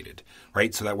activated,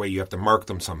 right? So that way you have to mark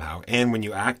them somehow. And when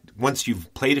you once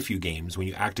you've played a few games, when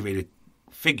you activate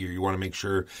a figure, you want to make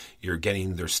sure you're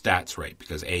getting their stats right,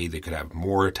 because A, they could have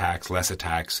more attacks, less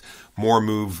attacks, more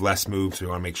moves, less moves. So you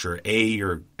want to make sure A,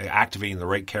 you're activating the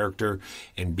right character,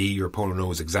 and B, your opponent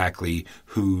knows exactly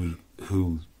who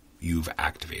you've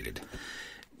activated.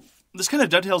 This kind of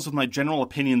dovetails with my general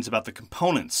opinions about the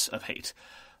components of Hate.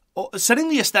 Setting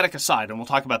the aesthetic aside, and we'll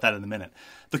talk about that in a minute,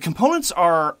 the components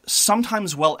are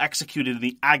sometimes well executed in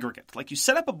the aggregate. Like, you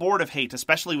set up a board of hate,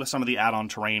 especially with some of the add-on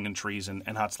terrain and trees and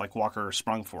huts like Walker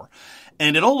sprung for,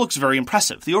 and it all looks very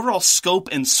impressive. The overall scope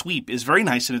and sweep is very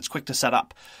nice, and it's quick to set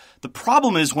up. The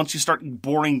problem is once you start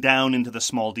boring down into the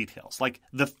small details, like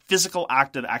the physical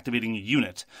act of activating a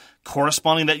unit,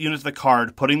 corresponding that unit to the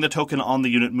card, putting the token on the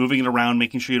unit, moving it around,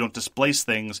 making sure you don't displace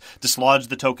things, dislodge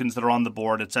the tokens that are on the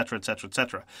board, etc., etc.,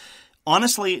 etc.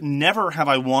 Honestly, never have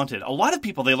I wanted. A lot of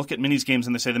people, they look at minis games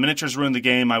and they say the miniatures ruined the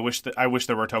game. I wish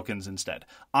there were tokens instead.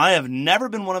 I have never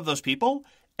been one of those people,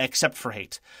 except for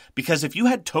hate. Because if you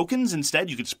had tokens instead,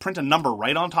 you could just print a number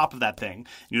right on top of that thing.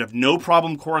 You'd have no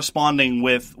problem corresponding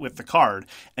with the card,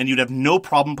 and you'd have no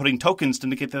problem putting tokens to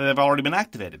indicate that they've already been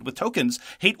activated. With tokens,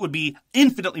 hate would be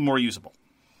infinitely more usable.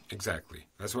 Exactly.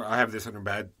 That's why I have this under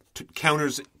bad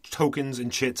counters, tokens,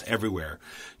 and chits everywhere.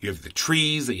 You have the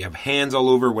trees that you have hands all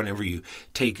over. Whenever you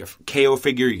take a KO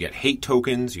figure, you get hate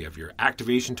tokens. You have your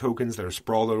activation tokens that are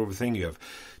sprawled all over the thing. You have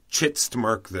chits to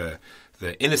mark the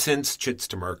innocents, chits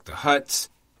to mark the huts.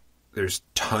 There's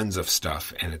tons of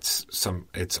stuff, and it's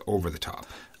over the top.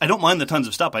 I don't mind the tons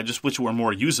of stuff. I just wish it were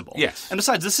more usable. Yes. And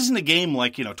besides, this isn't a game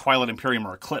like, Twilight Imperium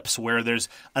or Eclipse, where there's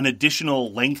an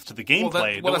additional length to the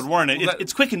gameplay that would warrant it.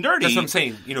 It's quick and dirty. That's what I'm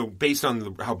saying. Based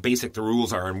on how basic the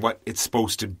rules are and what it's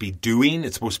supposed to be doing,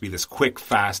 it's supposed to be this quick,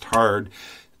 fast, hard,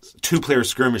 two-player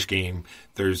skirmish game.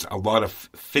 There's a lot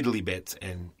of fiddly bits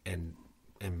and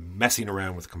messing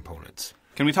around with components.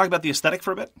 Can we talk about the aesthetic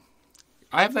for a bit?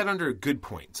 I have that under good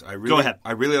points. Go ahead.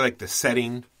 I really like the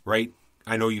setting, right?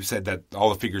 I know you've said that all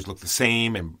the figures look the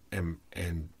same,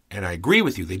 and I agree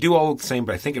with you. They do all look the same,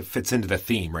 but I think it fits into the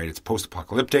theme, right? It's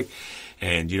post-apocalyptic,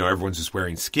 and, everyone's just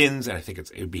wearing skins, and I think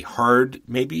it would be hard,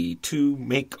 maybe, to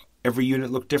make every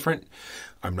unit look different.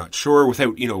 I'm not sure,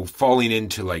 without, falling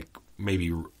into, like,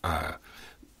 maybe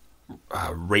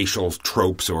racial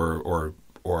tropes or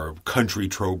country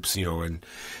tropes, and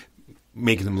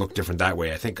making them look different that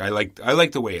way. I think I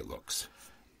like the way it looks.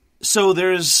 So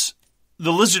there's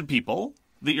the lizard people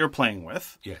that you're playing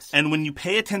with. Yes. And when you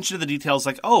pay attention to the details,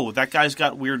 like, oh, that guy's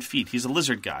got weird feet. He's a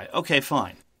lizard guy. Okay,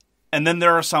 fine. And then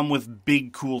there are some with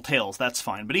big, cool tails. That's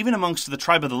fine. But even amongst the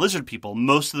tribe of the lizard people,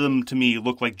 most of them, to me,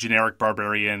 look like generic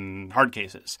barbarian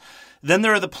hardcases. Then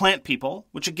there are the plant people,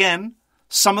 which, again,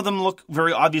 some of them look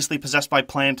very obviously possessed by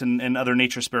plant and other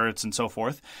nature spirits and so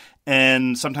forth.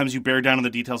 And sometimes you bear down on the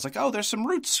details like, oh, there's some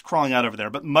roots crawling out over there.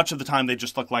 But much of the time they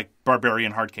just look like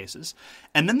barbarian hardcases.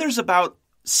 And then there's about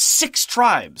 6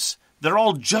 tribes that are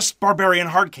all just barbarian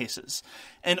hardcases.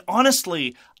 And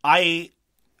honestly, I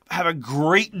have a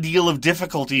great deal of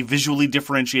difficulty visually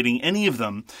differentiating any of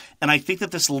them. And I think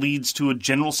that this leads to a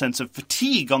general sense of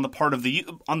fatigue on the part of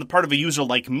a user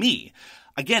like me.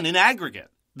 Again, in aggregate,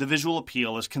 the visual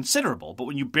appeal is considerable, but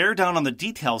when you bear down on the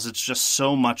details, it's just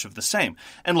so much of the same.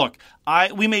 And look,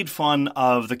 we made fun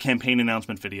of the campaign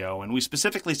announcement video, and we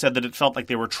specifically said that it felt like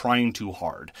they were trying too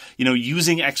hard.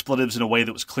 Using expletives in a way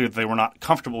that was clear that they were not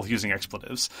comfortable with using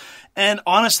expletives. And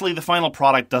honestly, the final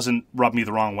product doesn't rub me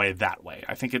the wrong way that way.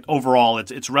 I think overall,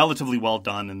 it's relatively well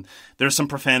done, and there's some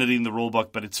profanity in the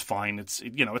rulebook, but it's fine.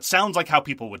 It sounds like how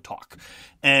people would talk.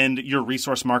 And your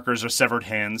resource markers are severed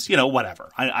hands,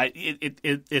 whatever.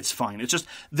 It's fine. It's just,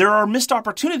 there are missed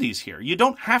opportunities here. You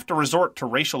don't have to resort to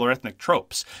racial or ethnic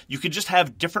tropes. You could just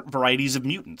have different varieties of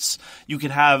mutants. You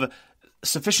could have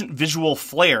sufficient visual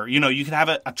flair. You can have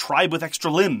a tribe with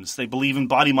extra limbs. They believe in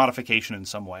body modification in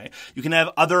some way. You can have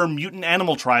other mutant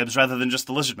animal tribes rather than just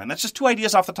the lizard men. That's just 2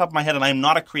 ideas off the top of my head, and I am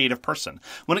not a creative person.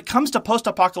 When it comes to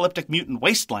post-apocalyptic mutant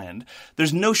wasteland,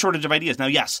 there's no shortage of ideas. Now,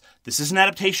 yes, this is an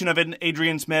adaptation of an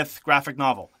Adrian Smith graphic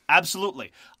novel.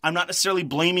 Absolutely. I'm not necessarily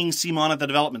blaming CMON at the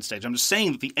development stage. I'm just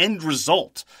saying that the end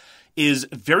result is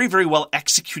very, very well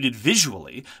executed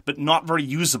visually, but not very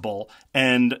usable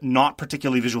and not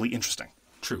particularly visually interesting.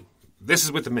 True. This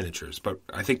is with the miniatures, but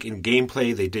I think in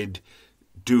gameplay they did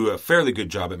do a fairly good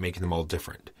job at making them all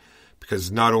different.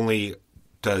 Because not only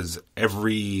does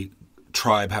every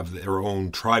tribe have their own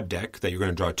tribe deck that you're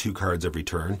going to draw 2 cards every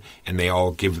turn, and they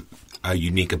all give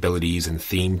unique abilities and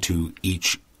theme to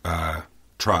each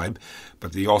tribe,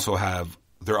 but they also have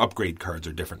their upgrade cards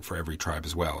are different for every tribe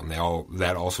as well, and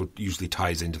that also usually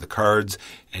ties into the cards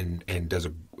and does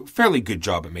a fairly good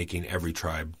job at making every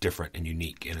tribe different and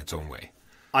unique in its own way.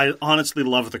 I honestly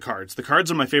love the cards. The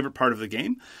cards are my favorite part of the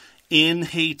game. In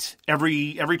Hate,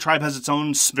 every tribe has its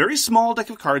own very small deck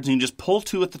of cards, and you just pull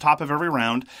 2 at the top of every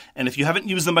round, and if you haven't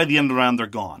used them by the end of the round, they're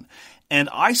gone. And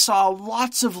I saw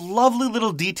lots of lovely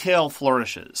little detail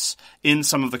flourishes in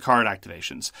some of the card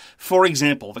activations. For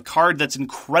example, the card that's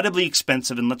incredibly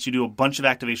expensive and lets you do a bunch of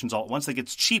activations all at once that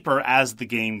gets cheaper as the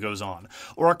game goes on.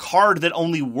 Or a card that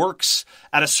only works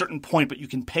at a certain point, but you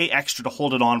can pay extra to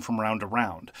hold it on from round to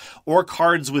round. Or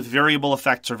cards with variable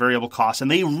effects or variable costs. And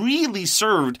they really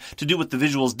served to do what the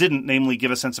visuals didn't, namely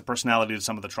give a sense of personality to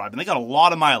some of the tribe. And they got a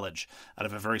lot of mileage out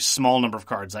of a very small number of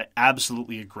cards. I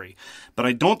absolutely agree. But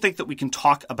I don't think that we can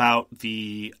talk about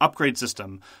the upgrade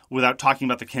system without talking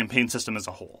about the campaign system as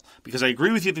a whole. Because I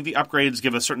agree with you that the upgrades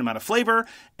give a certain amount of flavor,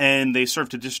 and they serve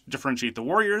to differentiate the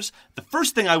warriors. The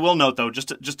first thing I will note, though,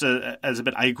 as a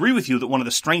bit, I agree with you that one of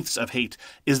the strengths of Hate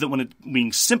is that when it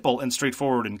being simple and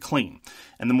straightforward and clean.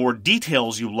 And the more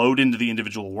details you load into the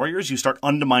individual warriors, you start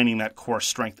undermining that core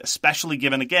strength, especially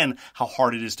given, again, how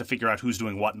hard it is to figure out who's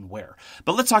doing what and where.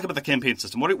 But let's talk about the campaign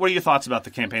system. What are your thoughts about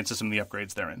the campaign system and the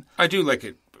upgrades therein? I do like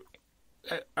it.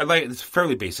 I like it. It's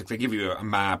fairly basic. They give you a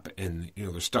map, and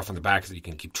there's stuff on the back that you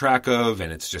can keep track of,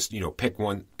 and it's just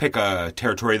pick a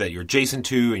territory that you're adjacent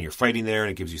to, and you're fighting there,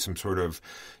 and it gives you some sort of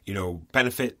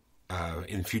benefit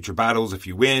in future battles if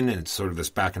you win, and it's sort of this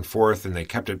back and forth, and they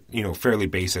kept it fairly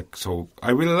basic. So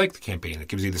I really like the campaign. It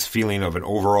gives you this feeling of an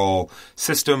overall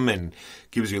system, and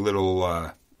gives you a little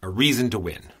a reason to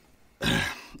win.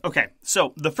 Okay,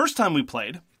 so the first time we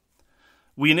played,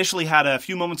 we initially had a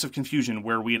few moments of confusion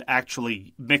where we had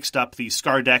actually mixed up the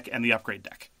Scar deck and the upgrade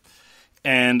deck.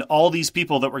 And all these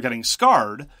people that were getting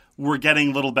scarred were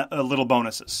getting little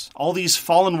bonuses. All these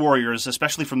fallen warriors,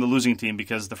 especially from the losing team,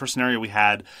 because the first scenario we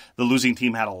had, the losing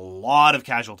team had a lot of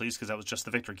casualties because that was just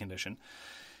the victory condition.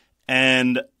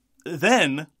 And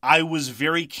then I was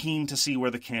very keen to see where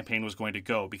the campaign was going to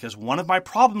go, because one of my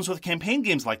problems with campaign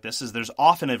games like this is there's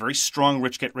often a very strong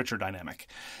rich get richer dynamic.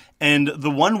 And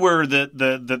the one where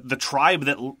the tribe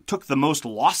that took the most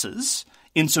losses,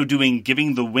 in so doing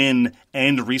giving the win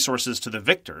and resources to the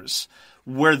victors,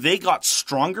 where they got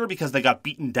stronger because they got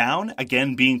beaten down,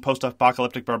 again being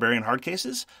post-apocalyptic barbarian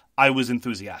hardcases, I was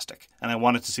enthusiastic and I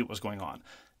wanted to see what was going on.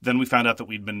 Then we found out that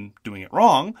we'd been doing it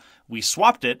wrong. We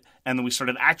swapped it, and then we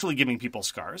started actually giving people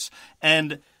scars.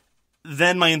 And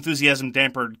then my enthusiasm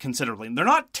dampened considerably. And they're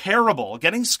not terrible.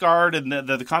 Getting scarred and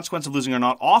the consequence of losing are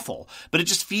not awful, but it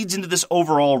just feeds into this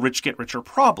overall rich get richer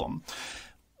problem.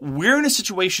 We're in a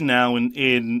situation now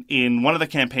in one of the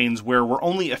campaigns where we're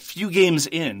only a few games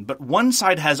in, but one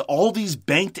side has all these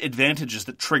banked advantages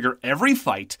that trigger every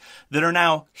fight that are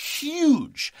now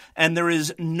huge. And there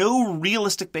is no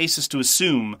realistic basis to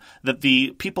assume that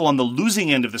the people on the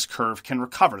losing end of this curve can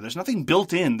recover. There's nothing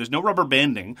built in. There's no rubber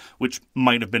banding, which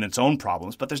might have been its own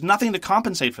problems, but there's nothing to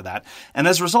compensate for that. And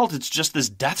as a result, it's just this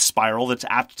death spiral that's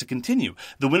apt to continue.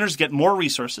 The winners get more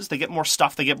resources. They get more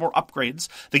stuff. They get more upgrades.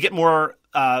 They get more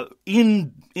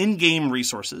in-game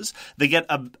resources. They get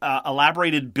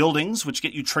elaborated buildings, which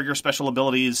get you trigger special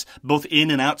abilities both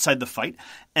in and outside the fight.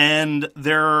 And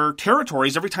their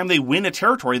territories, every time they win a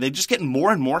territory, they just get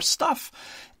more and more stuff.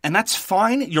 And that's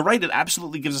fine. You're right. It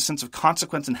absolutely gives a sense of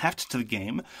consequence and heft to the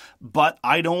game. But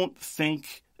I don't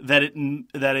think that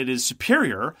it is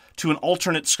superior to an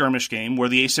alternate skirmish game where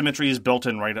the asymmetry is built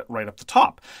in right up the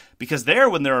top. Because there,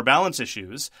 when there are balance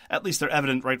issues, at least they're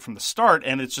evident right from the start,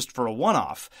 and it's just for a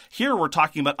one-off. Here, we're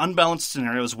talking about unbalanced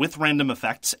scenarios with random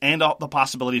effects and the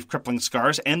possibility of crippling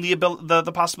scars and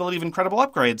the possibility of incredible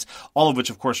upgrades, all of which,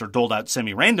 of course, are doled out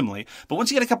semi-randomly. But once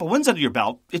you get a couple wins under your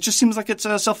belt, it just seems like it's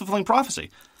a self-fulfilling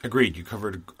prophecy. Agreed. You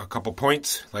covered a couple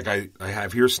points. Like I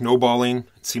have here, snowballing.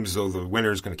 It seems as though the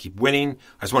winner is going to keep winning.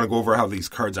 I just want to go over how these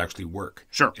cards actually work.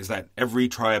 Sure. Is that every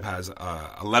tribe has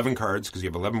 11 cards, because you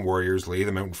have 11 warriors, lay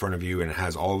them out in front of you, and it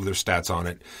has all of their stats on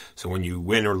it. So when you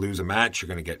win or lose a match, you're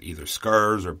going to get either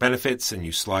scars or benefits, and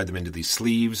you slide them into these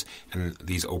sleeves, and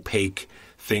these opaque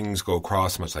things go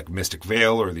across, much like Mystic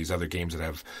Veil or these other games that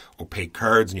have opaque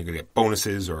cards, and you're going to get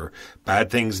bonuses or bad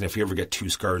things, and if you ever get 2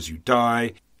 scars, you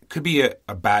die. Could be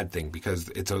a bad thing because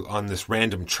it's on this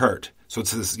random chart. So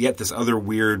it's this other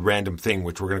weird random thing,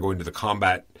 which we're going to go into the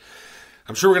combat.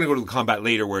 I'm sure we're going to go to the combat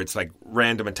later where it's like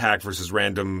random attack versus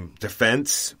random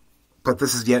defense. But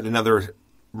this is yet another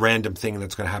random thing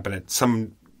that's going to happen.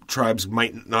 Some tribes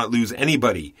might not lose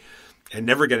anybody and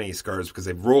never get any scars because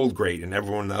they've rolled great, and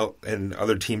everyone else and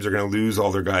other teams are going to lose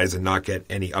all their guys and not get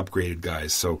any upgraded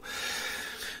guys. So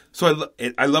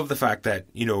I love the fact that,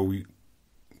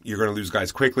 you're going to lose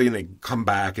guys quickly and they come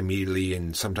back immediately,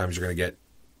 and sometimes you're going to get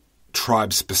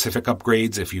tribe-specific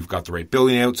upgrades if you've got the right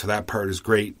building out, so that part is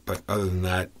great, but other than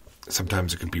that,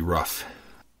 sometimes it could be rough.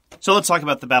 So let's talk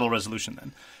about the battle resolution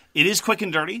then. It is quick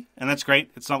and dirty, and that's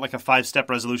great. It's not like a 5-step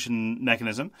resolution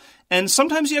mechanism. And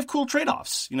sometimes you have cool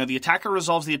trade-offs. The attacker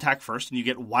resolves the attack first, and you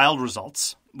get wild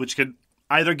results, which could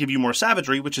either give you more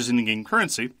savagery, which is an in-game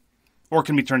currency, or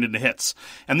can be turned into hits.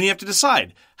 And then you have to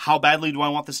decide, how badly do I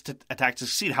want this attack to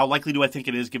succeed? How likely do I think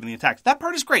it is given the attack? That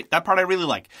part is great. That part I really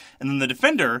like. And then the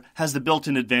defender has the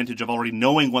built-in advantage of already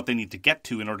knowing what they need to get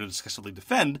to in order to successfully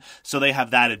defend, so they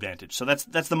have that advantage. So that's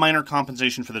the minor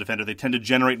compensation for the defender. They tend to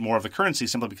generate more of a currency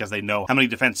simply because they know how many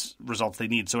defense results they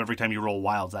need. So every time you roll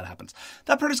wilds, that happens.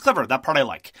 That part is clever. That part I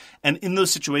like. And in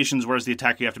those situations, whereas the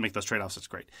attacker, you have to make those trade-offs, it's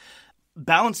great.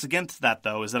 Balanced against that,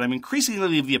 though, is that I'm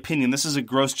increasingly of the opinion, this is a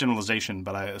gross generalization,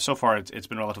 but so far it's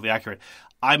been relatively accurate,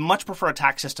 I much prefer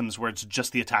attack systems where it's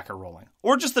just the attacker rolling,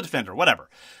 or just the defender, whatever.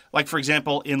 Like, for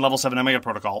example, in Level 7 Omega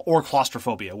Protocol, or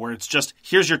Claustrophobia, where it's just,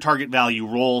 here's your target value,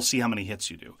 roll, see how many hits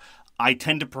you do. I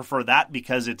tend to prefer that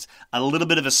because it's a little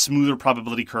bit of a smoother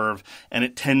probability curve, and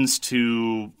it tends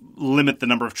to limit the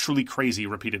number of truly crazy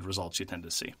repeated results you tend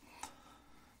to see.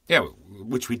 Yeah,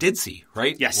 which we did see,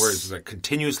 right? Yes. Where it's like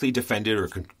continuously defended or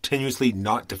continuously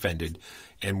not defended,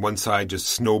 and one side just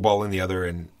snowballing the other,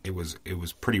 and it was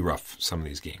pretty rough, some of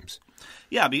these games.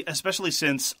 Yeah, especially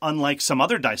since, unlike some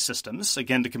other dice systems,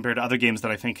 again, to compare to other games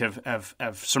that I think have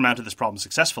surmounted this problem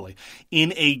successfully,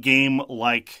 in a game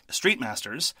like Street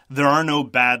Masters, there are no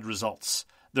bad results.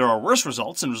 There are worse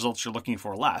results and results you're looking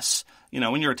for less.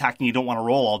 When you're attacking, you don't want to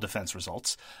roll all defense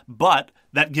results, but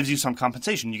that gives you some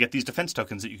compensation. You get these defense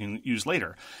tokens that you can use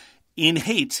later. In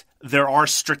Hate, there are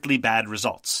strictly bad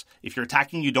results. If you're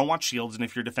attacking, you don't want shields, and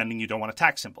if you're defending, you don't want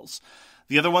attack symbols.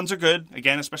 The other ones are good,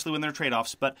 again, especially when they're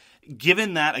trade-offs, but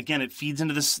given that, again, it feeds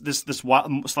into this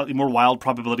wild, slightly more wild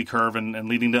probability curve and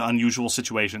leading to unusual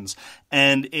situations,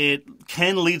 and it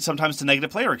can lead sometimes to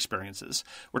negative player experiences.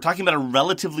 We're talking about a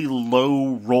relatively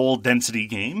low roll density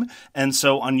game, and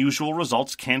so unusual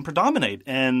results can predominate,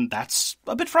 and that's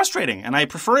a bit frustrating, and I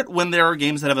prefer it when there are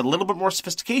games that have a little bit more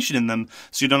sophistication in them,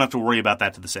 so you don't have to worry about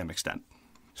that to the same extent.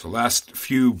 So last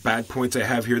few bad points I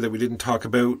have here that we didn't talk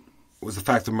about was the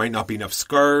fact there might not be enough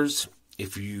scars.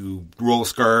 If you roll a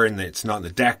scar and it's not in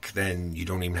the deck, then you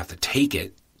don't even have to take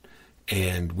it.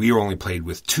 And we only played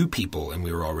with 2 people, and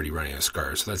we were already running out of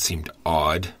scars, so that seemed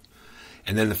odd.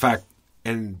 And then the fact,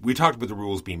 and we talked about the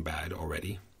rules being bad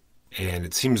already, and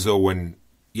it seems as though when,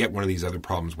 yet one of these other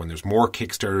problems, when there's more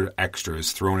Kickstarter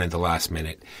extras thrown in the last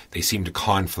minute, they seem to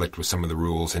conflict with some of the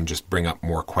rules and just bring up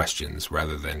more questions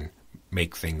rather than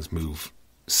make things move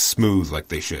smooth like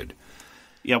they should.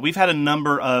 Yeah, we've had a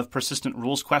number of persistent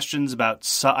rules questions about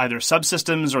either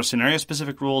subsystems or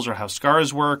scenario-specific rules or how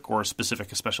scars work or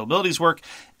specific special abilities work,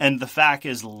 and the FAQ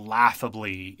is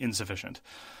laughably insufficient.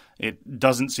 It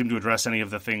doesn't seem to address any of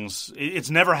the things. It's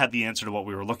never had the answer to what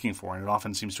we were looking for, and it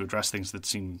often seems to address things that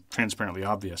seem transparently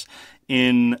obvious.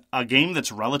 In a game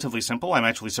that's relatively simple, I'm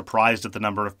actually surprised at the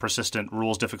number of persistent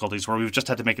rules difficulties where we've just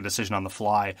had to make a decision on the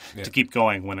fly to keep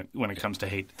going when it comes to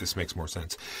Hate. This makes more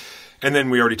sense. And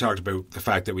then we already talked about the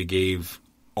fact that we gave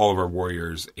all of our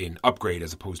warriors an upgrade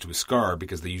as opposed to a scar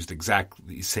because they used exactly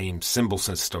the same symbol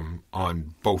system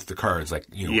on both the cards, like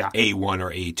A1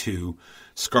 or A2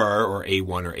 scar or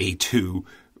A1 or A2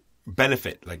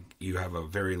 benefit. Like you have a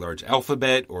very large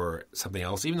alphabet or something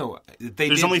else, even though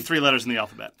there's only 3 letters in the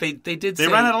alphabet. They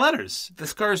ran out of letters. The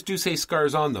scars do say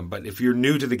scars on them, but if you're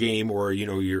new to the game or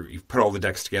you've put all the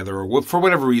decks together or for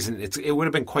whatever reason, it would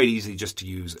have been quite easy just to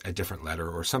use a different letter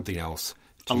or something else.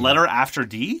 A letter after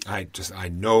D? I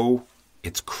know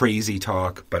it's crazy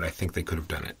talk, but I think they could have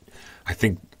done it. I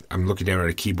think I'm looking down at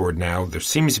a keyboard now. There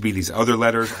seems to be these other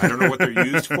letters. I don't know what they're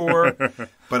used for,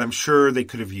 but I'm sure they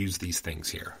could have used these things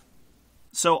here.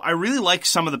 So I really like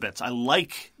some of the bits. I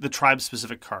like the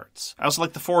tribe-specific cards. I also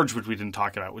like the Forge, which we didn't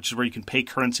talk about, which is where you can pay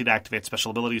currency to activate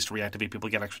special abilities to reactivate people to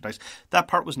get extra dice. That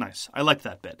part was nice. I liked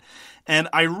that bit. And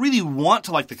I really want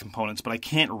to like the components, but I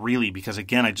can't really because,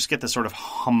 again, I just get this sort of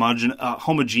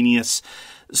homogeneous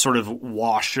sort of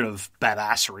wash of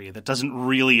badassery that doesn't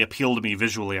really appeal to me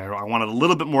visually. I wanted a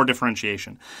little bit more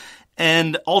differentiation.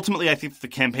 And ultimately, I think the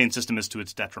campaign system is to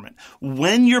its detriment.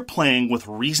 When you're playing with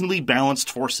reasonably balanced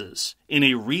forces in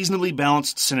a reasonably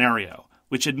balanced scenario,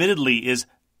 which admittedly is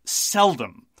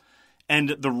seldom,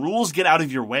 and the rules get out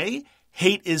of your way,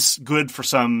 Hate is good for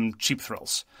some cheap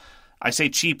thrills. I say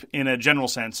cheap in a general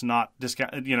sense, not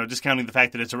discounting the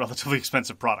fact that it's a relatively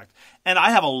expensive product. And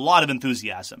I have a lot of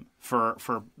enthusiasm for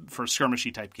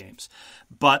skirmishy type games,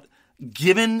 but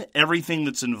given everything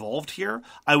that's involved here,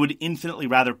 I would infinitely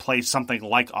rather play something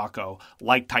like Akko,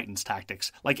 like Titan's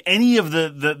Tactics, like any of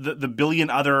the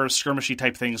billion other skirmishy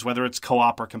type things, whether it's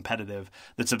co-op or competitive,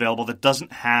 that's available that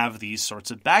doesn't have these sorts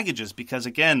of baggages. Because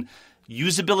again,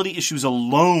 usability issues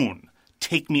alone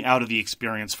take me out of the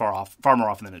experience far more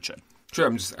often than it should. Sure,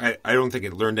 I don't think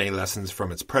it learned any lessons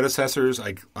from its predecessors,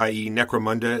 i.e.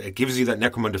 Necromunda. It gives you that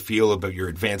Necromunda feel about you're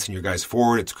advancing your guys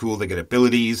forward. It's cool. They get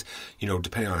abilities.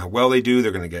 Depending on how well they do,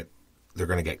 they're going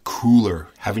to get cooler.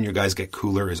 Having your guys get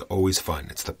cooler is always fun.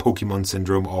 It's the Pokemon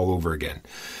syndrome all over again.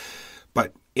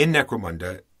 But in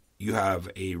Necromunda, you have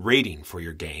a rating for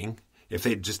your gang. If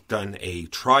they'd just done a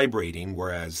tribe rating,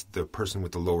 whereas the person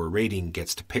with the lower rating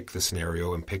gets to pick the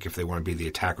scenario and pick if they want to be the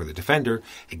attacker or the defender,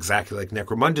 exactly like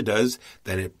Necromunda does,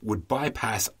 then it would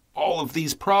bypass all of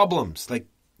these problems,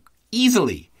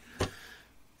 easily.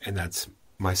 And that's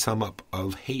my sum up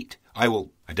of hate. I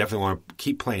definitely want to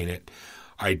keep playing it.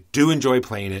 I do enjoy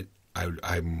playing it.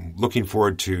 I'm looking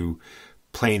forward to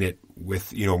playing it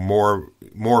with,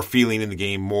 more feeling in the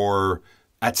game, more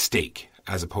at stake,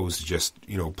 as opposed to just,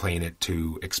 playing it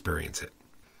to experience it.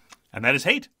 And that is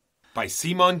Hate. By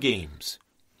CMON Games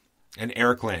and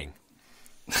Eric Lang.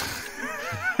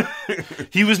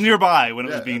 He was nearby when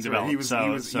it was being developed.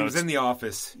 Right. He was in the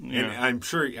office. Yeah. And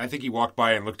I think he walked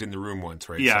by and looked in the room once,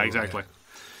 right? Yeah, exactly. Yeah.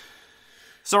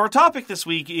 So our topic this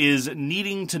week is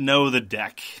needing to know the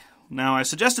deck. Now, I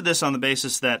suggested this on the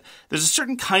basis that there's a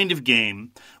certain kind of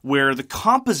game where the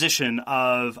composition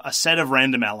of a set of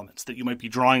random elements that you might be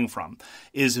drawing from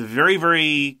is very,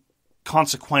 very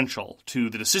consequential to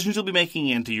the decisions you'll be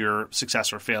making and to your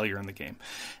success or failure in the game.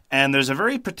 And there's a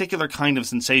very particular kind of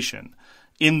sensation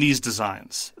in these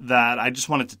designs that I just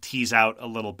wanted to tease out a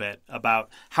little bit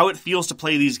about how it feels to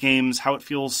play these games, how it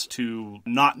feels to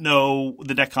not know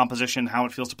the deck composition, how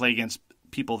it feels to play against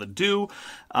people that do.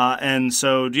 And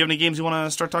so do you have any games you want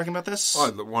to start talking about this? I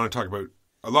want to talk about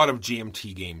a lot of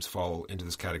GMT games fall into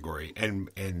this category.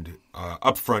 And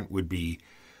up front would be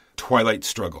Twilight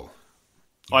Struggle.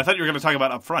 Oh, I thought you were going to talk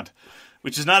about Up Front,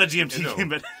 which is not a GMT game.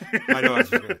 But I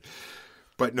know.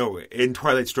 But no, in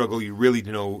Twilight Struggle, you really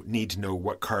need to know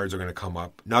what cards are going to come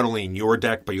up, not only in your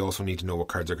deck, but you also need to know what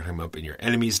cards are going to come up in your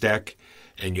enemy's deck.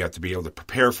 And you have to be able to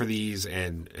prepare for these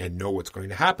and know what's going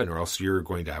to happen, or else you're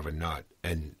going to have not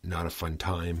a fun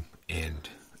time and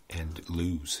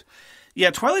lose. Yeah,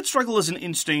 Twilight Struggle is an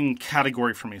interesting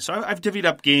category for me. So I've divvied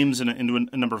up games into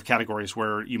a number of categories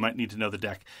where you might need to know the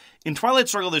deck. In Twilight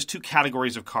Struggle, there's two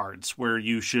categories of cards where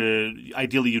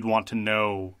you'd want to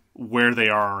know where they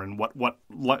are and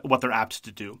what they're apt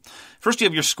to do. First, you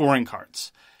have your scoring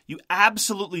cards. You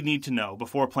absolutely need to know,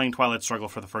 before playing Twilight Struggle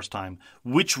for the first time,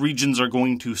 which regions are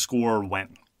going to score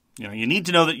when. You need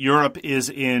to know that Europe is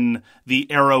in the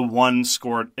Era 1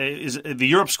 the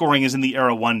Europe scoring is in the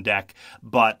Era 1 deck,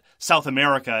 but South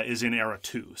America is in Era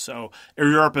 2. So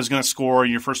Europe is going to score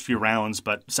in your first few rounds,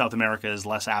 but South America is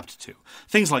less apt to.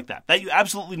 Things like that. That you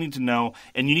absolutely need to know,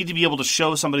 and you need to be able to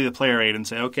show somebody the player aid and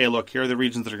say, okay, look, here are the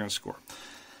regions that are going to score.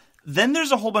 Then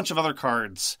there's a whole bunch of other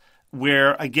cards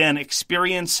where, again,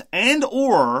 experience and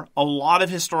or a lot of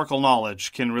historical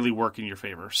knowledge can really work in your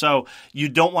favor. So you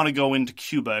don't want to go into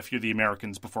Cuba if you're the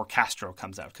Americans before Castro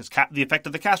comes out, because the effect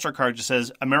of the Castro card just says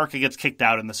America gets kicked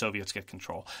out and the Soviets get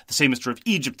control. The same is true of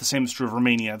Egypt, the same is true of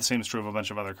Romania, the same is true of a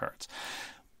bunch of other cards.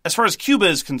 As far as Cuba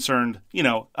is concerned,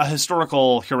 a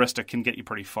historical heuristic can get you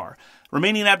pretty far.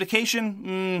 Romanian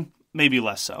abdication, maybe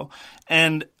less so.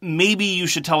 And maybe you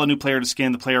should tell a new player to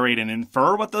scan the player aid and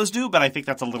infer what those do, but I think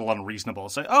that's a little unreasonable.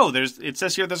 It's like, it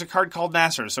says here there's a card called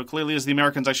Nasser, so clearly as the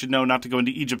Americans I should know not to go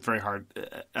into Egypt very hard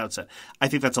outset. I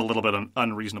think that's a little bit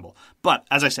unreasonable. But,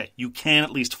 as I say, you can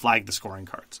at least flag the scoring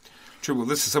cards. True. Well,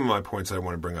 this is some of my points that I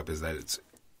want to bring up, is that it's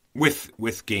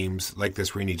with games like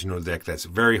this where you need to know the deck, that's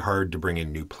very hard to bring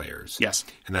in new players. Yes.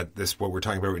 And what we're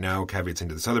talking about right now caveats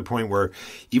into this other point where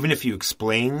even if you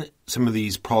explain some of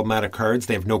these problematic cards,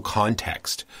 they have no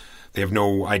context. They have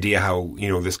no idea how,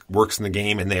 this works in the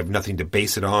game, and they have nothing to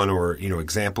base it on or,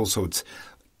 examples. So it's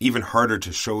even harder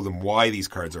to show them why these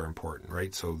cards are important,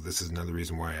 right? So this is another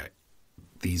reason why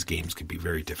these games can be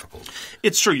very difficult.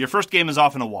 It's true. Your first game is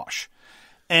often a wash.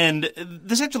 And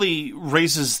this actually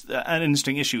raises an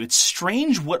interesting issue. It's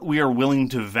strange what we are willing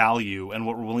to value and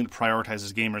what we're willing to prioritize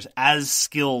as gamers as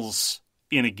skills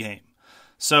in a game.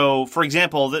 So, for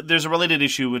example, there's a related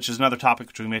issue, which is another topic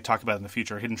which we may talk about in the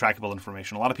future, hidden trackable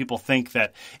information. A lot of people think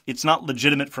that it's not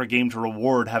legitimate for a game to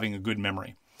reward having a good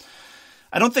memory.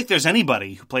 I don't think there's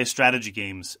anybody who plays strategy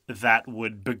games that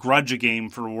would begrudge a game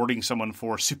for rewarding someone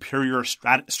for superior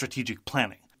strategic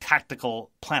planning,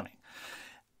 tactical planning.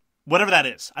 Whatever that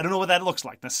is. I don't know what that looks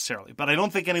like necessarily, but I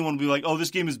don't think anyone would be like,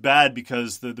 this game is bad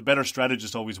because the better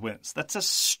strategist always wins. That's a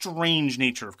strange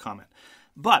nature of comment.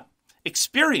 But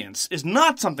experience is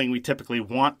not something we typically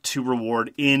want to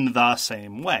reward in the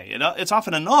same way. It's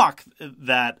often a knock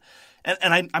that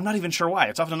And I'm not even sure why.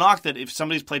 It's often a knock that if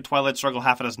somebody's played Twilight Struggle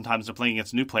half a dozen times and they're playing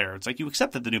against a new player, it's like you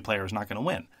accept that the new player is not going to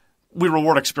win. We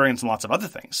reward experience and lots of other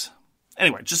things.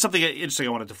 Anyway, just something interesting I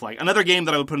wanted to flag. Another game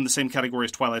that I would put in the same category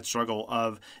as Twilight Struggle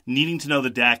of needing to know the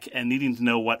deck and needing to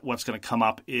know what's going to come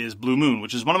up is Blue Moon,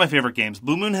 which is one of my favorite games.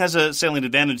 Blue Moon has a salient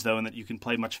advantage, though, in that you can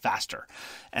play much faster.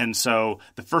 And so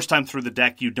the first time through the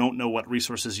deck, you don't know what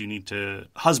resources you need to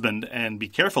husband and be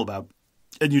careful about,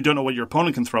 and you don't know what your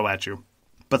opponent can throw at you.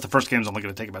 But the first game is only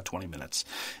going to take about 20 minutes.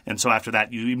 And so after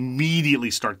that, you immediately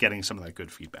start getting some of that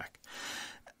good feedback.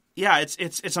 Yeah,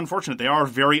 it's unfortunate. They are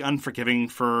very unforgiving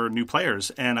for new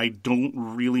players, and I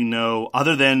don't really know,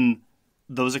 other than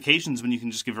those occasions when you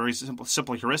can just give very simple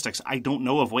heuristics, I don't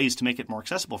know of ways to make it more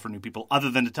accessible for new people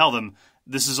other than to tell them,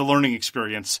 this is a learning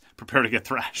experience, prepare to get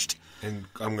thrashed. And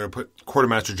I'm going to put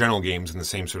Quartermaster General games in the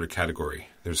same sort of category.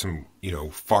 There's some,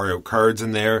 far-out cards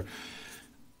in there,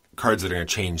 cards that are going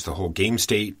to change the whole game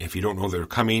state. If you don't know they're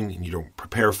coming and you don't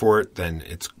prepare for it, then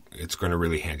it's going to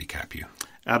really handicap you.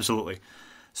 Absolutely.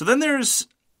 So then there's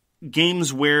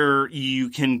games where you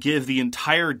can give the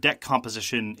entire deck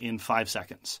composition in 5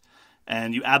 seconds,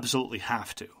 and you absolutely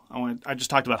have to. I just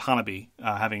talked about Hanabi,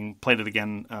 having played it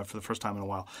again for the first time in a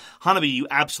while. Hanabi, you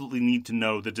absolutely need to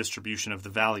know the distribution of the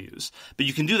values, but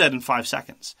you can do that in 5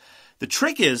 seconds. The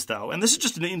trick is, though, and this is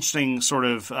just an interesting sort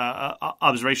of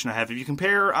observation I have, if you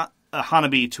compare a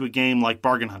Hanabi to a game like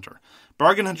Bargain Hunter,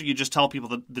 you just tell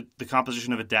people the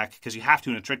composition of a deck, because you have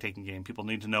to in a trick-taking game. People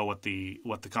need to know what the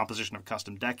composition of a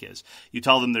custom deck is. You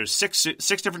tell them there's six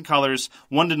different colors,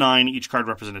 1 to 9, each card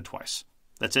represented twice.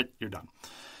 That's it. You're done.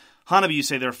 Hanabi, you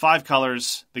say there are 5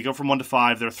 colors. They go from 1 to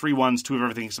 5. There are 3 ones, 2 of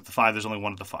everything except the 5. There's only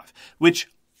 1 of the 5, which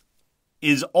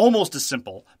is almost as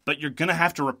simple, but you're going to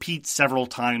have to repeat several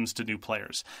times to new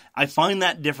players. I find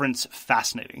that difference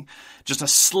fascinating. Just a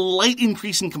slight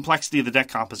increase in complexity of the deck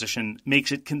composition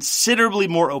makes it considerably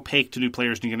more opaque to new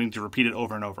players and you're getting to repeat it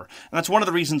over and over. And that's one of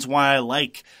the reasons why I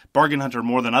like Bargain Hunter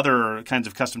more than other kinds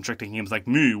of custom trick-taking games like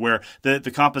Mu, where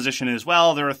the composition is,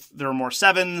 well, there are more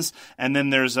 7s, and then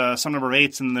there's some number of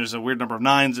 8s, and then there's a weird number of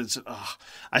 9s.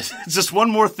 It's just one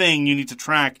more thing you need to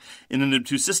track in an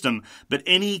obtuse system. But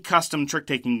any custom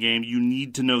trick-taking game, you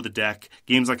need to know the deck.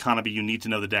 Games like Hanabi, you need to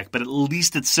know the deck, but at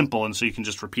least it's simple, and so you can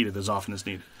just repeat it as often as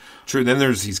needed. True. Then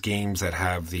there's these games that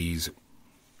have these,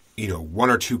 1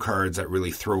 or 2 cards that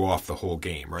really throw off the whole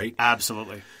game, right?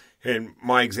 Absolutely. And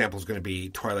my example is going to be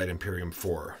Twilight Imperium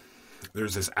 4.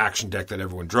 There's this action deck that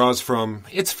everyone draws from.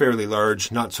 It's fairly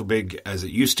large, not so big as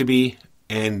it used to be,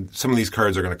 and some of these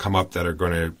cards are going to come up that are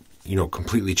going to,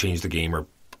 completely change the game or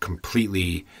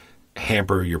completely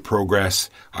hamper your progress,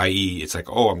 i.e. it's like,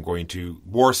 I'm going to...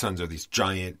 War Suns are these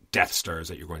giant Death Stars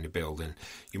that you're going to build, and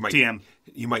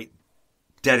you might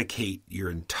dedicate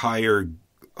your entire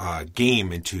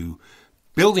game into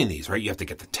building these, right? You have to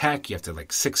get the tech, you have to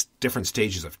 6 different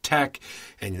stages of tech,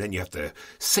 and then you have to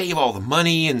save all the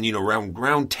money, and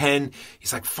round 10,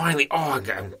 he's like, finally,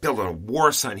 I'm building a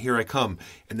War Sun, here I come.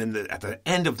 And then at the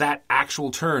end of that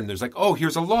actual turn, there's like,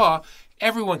 here's a law,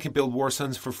 everyone can build War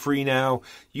Suns for free now,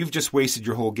 you've just wasted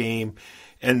your whole game.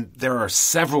 And there are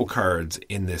several cards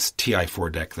in this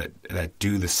TI4 deck that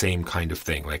do the same kind of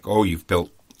thing, like, you've built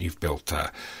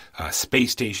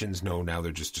space stations. No, now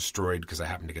they're just destroyed because I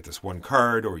happen to get this one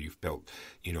card. Or you've built,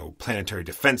 planetary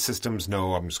defense systems.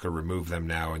 No, I'm just going to remove them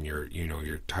now, and your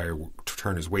entire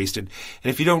turn is wasted. And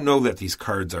if you don't know that these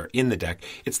cards are in the deck,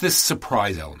 it's this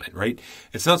surprise element, right?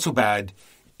 It's not so bad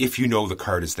if you know the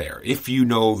card is there. If you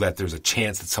know that there's a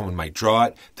chance that someone might draw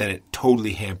it, then it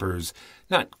totally hampers,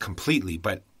 not completely,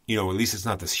 but at least it's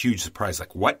not this huge surprise.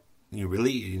 Like, what? You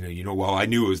really, well, I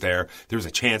knew it was there. There was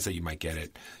a chance that you might get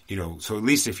it, so at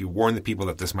least if you warn the people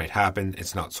that this might happen,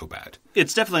 it's not so bad.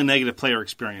 It's definitely a negative player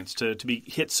experience to be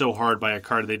hit so hard by a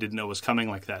card they didn't know was coming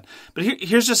like that. But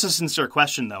here's just a sincere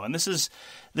question, though, and this is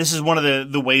one of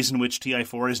the ways in which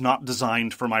TI4 is not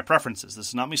designed for my preferences. This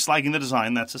is not me slagging the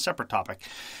design. That's a separate topic.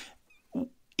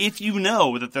 If you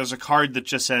know that there's a card that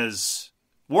just says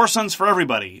War Suns for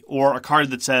everybody, or a card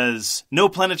that says no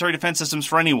planetary defense systems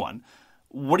for anyone,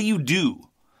 what do?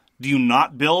 Do you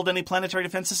not build any planetary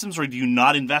defense systems, or do you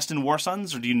not invest in War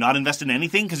Suns, or do you not invest in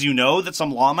anything because you know that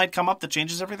some law might come up that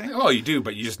changes everything? Oh, you do,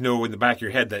 but you just know in the back of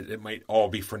your head that it might all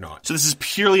be for naught. So this is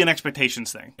purely an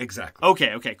expectations thing? Exactly.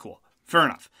 Okay, cool. Fair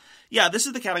enough. Yeah, this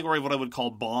is the category of what I would call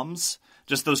bombs,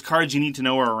 just those cards you need to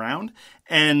know are around.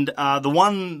 And the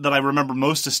one that I remember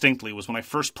most distinctly was when I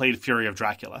first played Fury of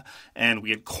Dracula, and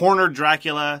we had cornered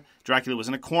Dracula. Dracula was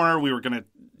in a corner. We were going to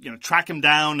track him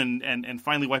down and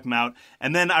finally wipe him out.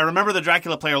 And then I remember the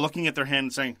Dracula player looking at their hand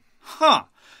and saying,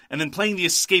 and then playing the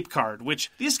escape card,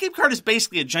 which the escape card is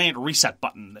basically a giant reset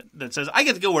button that says I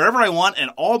get to go wherever I want and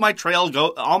all my trails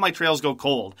go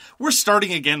cold. We're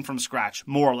starting again from scratch,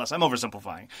 more or less. I'm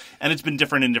oversimplifying. And it's been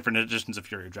different in different editions of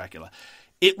Fury of Dracula.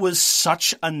 It was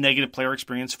such a negative player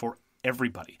experience for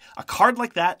everybody. A card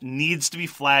like that needs to be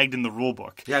flagged in the rule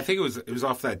book. Yeah, I think it was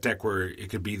off that deck where it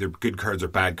could be either good cards or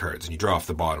bad cards, and you draw off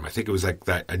the bottom. I think it was like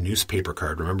a newspaper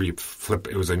card. Remember,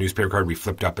 it was a newspaper card we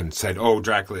flipped up and said, "Oh,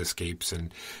 Dracula escapes,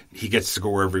 and he gets to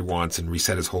go wherever he wants and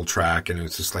reset his whole track." And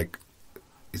it's just like,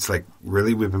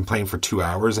 really, we've been playing for 2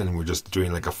 hours and we're just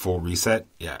doing like a full reset.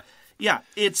 Yeah. Yeah,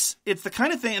 it's the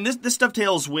kind of thing, and this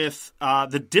dovetails with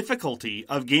the difficulty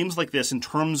of games like this in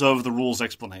terms of the rules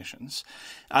explanations.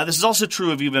 This is also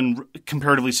true of even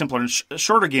comparatively simpler and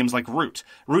shorter games like Root.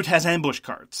 Root has ambush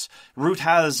cards. Root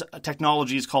has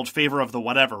technologies called Favor of the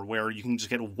Whatever, where you can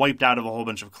just get wiped out of a whole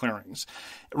bunch of clearings.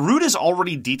 Root is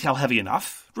already detail-heavy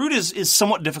enough. Root is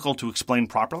somewhat difficult to explain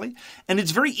properly, and it's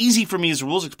very easy for me as a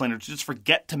rules explainer to just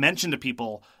forget to mention to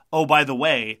people, oh, by the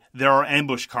way, there are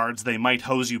ambush cards. They might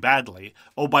hose you badly.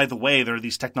 Oh, by the way, there are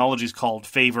these technologies called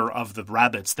Favor of the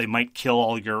Rabbits. They might kill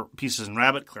all your pieces in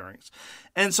rabbit clearings.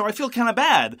 And so I feel kind of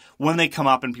bad when they come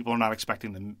up and people are not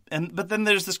expecting them. But then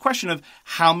there's this question of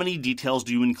how many details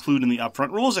do you include in the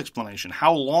upfront rules explanation?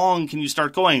 How long can you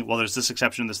start going, well, there's this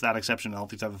exception, that exception, and all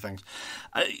these other things.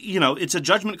 It's a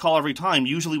judgment call every time.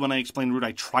 Usually when I explain Root,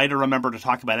 I try to remember to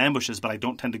talk about ambushes, but I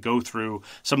don't tend to go through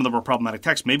some of the more problematic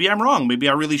text. Maybe I'm wrong. Maybe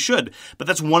I really should. But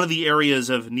that's one of the areas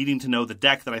of needing to know the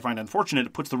deck that I find unfortunate.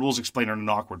 It puts the rules explainer in an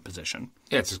awkward position.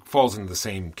 Yeah, it falls into the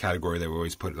same category that we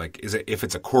always put. Like, if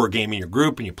it's a core game in your group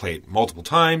and you play it multiple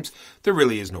times, there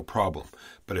really is no problem.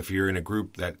 But if you're in a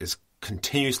group that is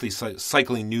continuously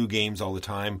cycling new games all the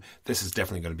time, this is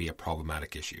definitely going to be a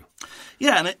problematic issue.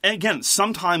 Yeah, and again,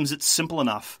 sometimes it's simple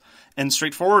enough and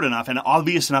straightforward enough and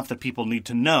obvious enough that people need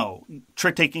to know.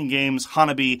 Trick-taking games,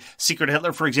 Hanabi, Secret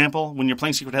Hitler, for example. When you're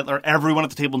playing Secret Hitler, everyone at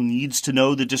the table needs to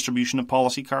know the distribution of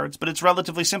policy cards, but it's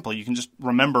relatively simple. You can just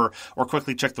remember or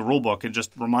quickly check the rulebook and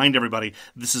just remind everybody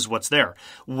this is what's there.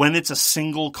 When it's a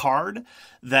single card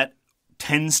that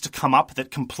tends to come up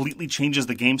that completely changes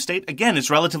the game state, again,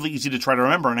 it's relatively easy to try to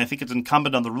remember, and I think it's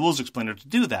incumbent on the rules explainer to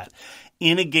do that.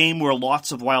 In a game where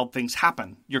lots of wild things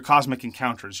happen, your cosmic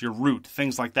encounters, your Root,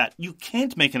 things like that, you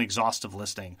can't make an exhaustive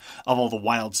listing of all the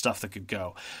wild stuff that could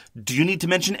go. Do you need to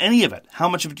mention any of it? How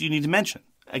much of it do you need to mention?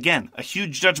 Again, a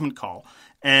huge judgment call.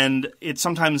 And it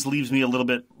sometimes leaves me a little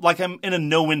bit like I'm in a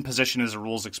no-win position as a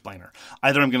rules explainer.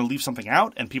 Either I'm going to leave something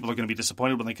out and people are going to be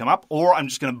disappointed when they come up, or I'm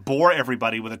just going to bore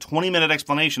everybody with a 20-minute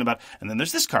explanation about, and then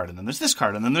there's this card, and then there's this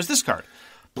card, and then there's this card.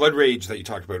 Blood Rage that you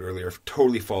talked about earlier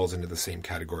totally falls into the same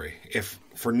category. If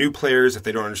for new players, if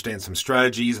they don't understand some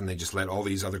strategies and they just let all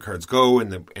these other cards go,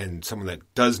 and someone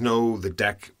that does know the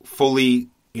deck fully,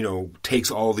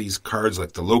 takes all these cards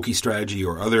like the Loki strategy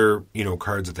or other,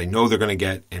 cards that they know they're going to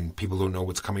get and people don't know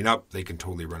what's coming up, they can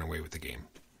totally run away with the game.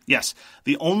 Yes.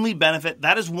 The only benefit,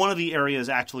 that is one of the areas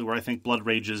actually where I think Blood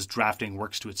Rage's drafting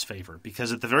works to its favor.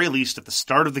 Because at the very least, at the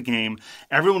start of the game,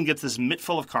 everyone gets this mitt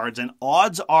full of cards, and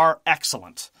odds are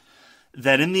excellent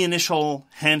that in the initial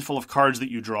handful of cards that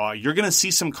you draw, you're going to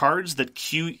see some cards that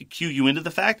cue you into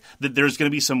the fact that there's going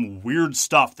to be some weird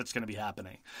stuff that's going to be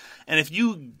happening. And if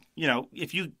you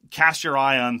cast your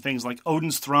eye on things like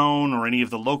Odin's Throne or any of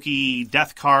the Loki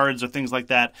death cards or things like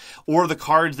that, or the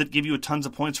cards that give you tons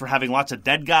of points for having lots of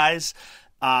dead guys,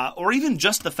 or even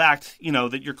just the fact,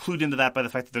 that you're clued into that by the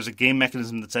fact that there's a game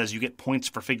mechanism that says you get points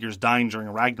for figures dying during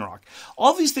a Ragnarok.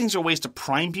 All these things are ways to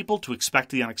prime people to expect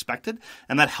the unexpected,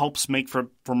 and that helps make for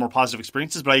more positive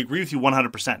experiences. But I agree with you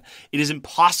 100%. It is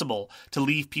impossible to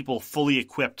leave people fully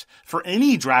equipped for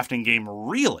any drafting game,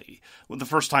 really, the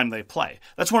first time they play.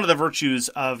 That's one of the virtues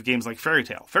of games like Fairy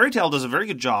Tale. Fairy Tale does a very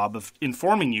good job of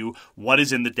informing you what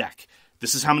is in the deck.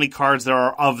 This is how many cards there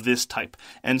are of this type.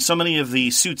 And so many of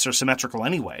the suits are symmetrical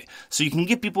anyway. So you can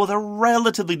get people with a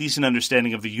relatively decent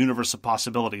understanding of the universe of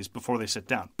possibilities before they sit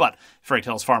down. But Fairy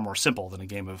Tale is far more simple than a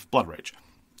game of Blood Rage.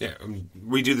 Yeah,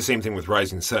 we do the same thing with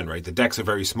Rising Sun, right? The decks are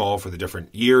very small for the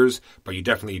different years, but you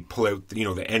definitely pull out,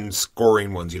 the end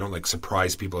scoring ones. You don't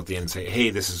surprise people at the end and say,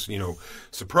 hey, this is,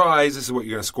 surprise, this is what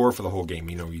you're going to score for the whole game.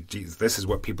 This is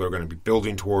what people are going to be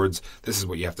building towards. This is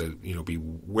what you have to, be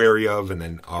wary of. And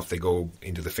then off they go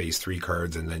into the phase 3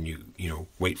 cards, and then you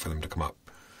wait for them to come up.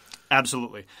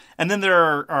 Absolutely. And then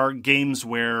there are games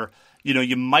where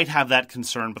you might have that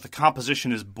concern, but the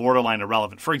composition is borderline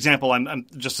irrelevant. For example, I'm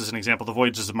just as an example, the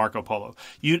Voyages of Marco Polo.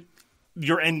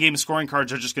 Your endgame scoring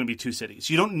cards are just going to be 2 cities.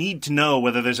 You don't need to know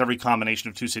whether there's every combination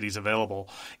of 2 cities available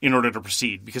in order to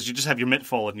proceed, because you just have your mitt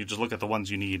full and you just look at the ones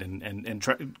you need and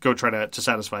try to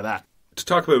satisfy that. To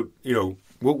talk about,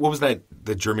 what was that,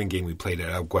 the German game we played at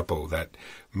El Guepo, that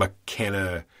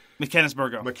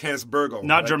Mechanisburgo.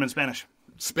 Not German, Spanish.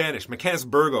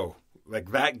 Mechanisburgo.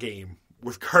 Like that game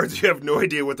with cards you have no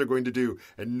idea what they're going to do,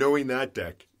 and knowing that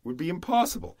deck would be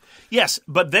impossible. Yes,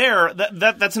 but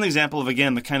that's an example of,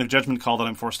 again, the kind of judgment call that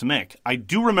I'm forced to make. I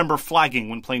do remember flagging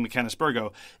when playing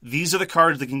Mechanisburgo, these are the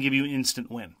cards that can give you instant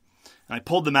win. And I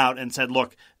pulled them out and said,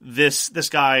 look, this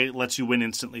guy lets you win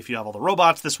instantly if you have all the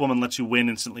robots. This woman lets you win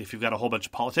instantly if you've got a whole bunch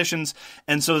of politicians.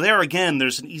 And so there, again,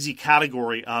 there's an easy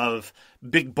category of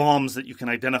big bombs that you can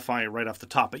identify right off the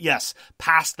top. But yes,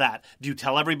 past that, do you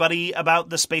tell everybody about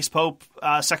the Space Pope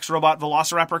Sex Robot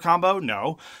Velociraptor combo?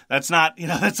 No. That's not,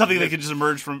 that's something that can just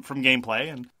emerge from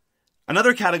gameplay. And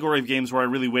another category of games where I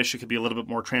really wish it could be a little bit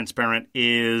more transparent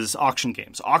is auction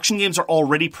games. Auction games are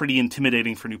already pretty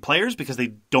intimidating for new players because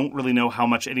they don't really know how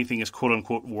much anything is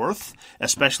quote-unquote worth,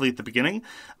 especially at the beginning.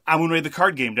 Amun-Re the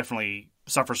card game definitely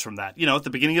suffers from that. At the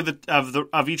beginning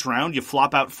of each round, you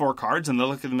flop out 4 cards, and they'll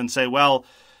look at them and say, well,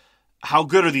 how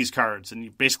good are these cards? And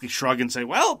you basically shrug and say,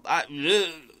 well,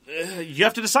 you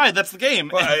have to decide. That's the game.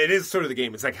 Well, it is sort of the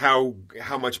game. It's like how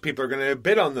much people are going to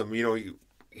bid on them,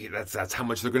 That's how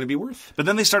much they're going to be worth. But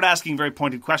then they start asking very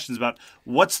pointed questions about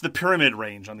what's the pyramid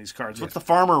range on these cards? What's the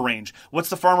farmer range? What's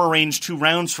the farmer range 2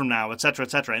 rounds from now, et cetera,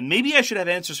 et cetera. And maybe I should have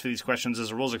answers for these questions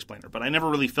as a rules explainer, but I never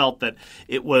really felt that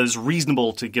it was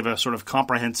reasonable to give a sort of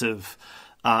comprehensive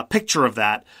picture of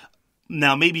that.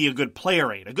 Now, maybe a good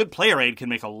player aid. A good player aid can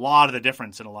make a lot of the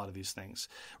difference in a lot of these things.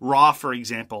 Raw, for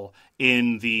example,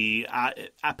 in the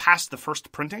past the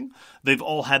first printing, they've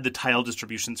all had the tile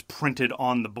distributions printed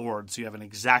on the board, so you have an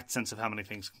exact sense of how many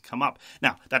things can come up.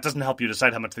 Now, that doesn't help you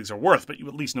decide how much things are worth, but you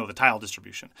at least know the tile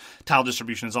distribution. Tile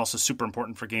distribution is also super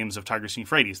important for games of Tigris and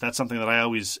Euphrates. That's something that I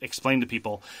always explain to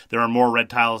people. There are more red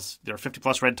tiles. There are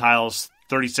 50-plus red tiles,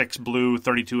 36 blue,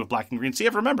 32 of black and green. See,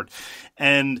 I've remembered.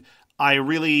 And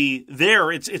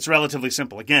it's relatively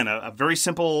simple. Again, a very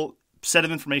simple set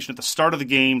of information at the start of the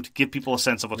game to give people a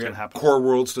sense of what's going to happen. Core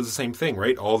Worlds does the same thing,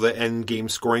 right? All the end game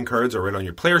scoring cards are right on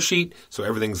your player sheet, so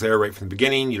everything's there right from the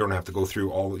beginning. You don't have to go through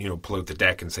all, pull out the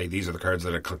deck and say, these are the cards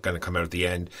that are going to come out at the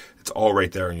end. It's all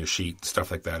right there on your sheet.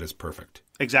 Stuff like that is perfect.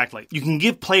 Exactly. You can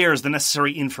give players the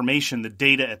necessary information, the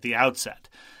data at the outset.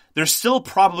 They're still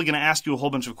probably going to ask you a whole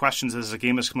bunch of questions as a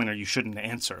game explainer you shouldn't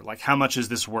answer. Like, how much is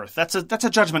this worth? That's a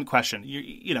judgment question.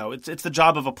 It's the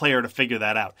job of a player to figure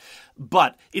that out.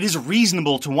 But it is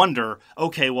reasonable to wonder,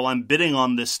 okay, well, I'm bidding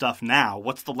on this stuff now.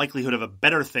 What's the likelihood of a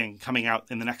better thing coming out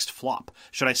in the next flop?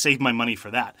 Should I save my money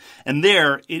for that? And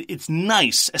it's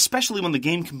nice, especially when the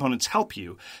game components help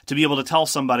you, to be able to tell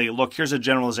somebody, look, here's a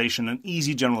generalization, an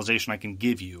easy generalization I can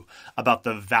give you about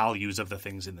the values of the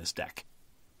things in this deck.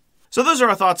 So those are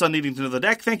our thoughts on needing to know the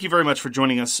deck. Thank you very much for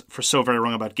joining us for So Very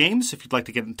Wrong About Games. If you'd like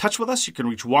to get in touch with us, you can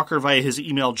reach Walker via his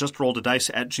email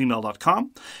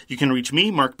justrolledadice@gmail.com. You can reach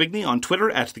me, Mark Bigney, on Twitter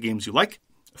 @TheGamesYouLike.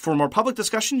 For more public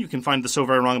discussion, you can find the So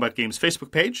Very Wrong About Games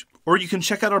Facebook page, or you can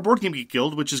check out our Board Game Geek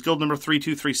Guild, which is guild number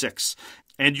 3236,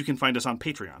 and you can find us on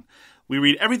Patreon. We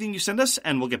read everything you send us,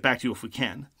 and we'll get back to you if we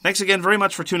can. Thanks again very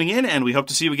much for tuning in, and we hope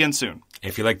to see you again soon.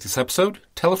 If you like this episode,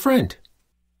 tell a friend.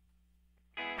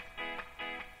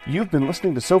 You've been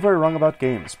listening to So Very Wrong About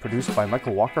Games, produced by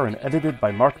Michael Walker and edited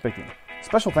by Mark Bigney.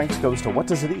 Special thanks goes to What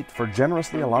Does It Eat for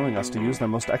generously allowing us to use their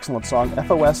most excellent song,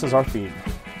 FOS, as our theme.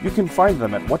 You can find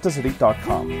them at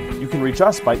whatdoesiteat.com. You can reach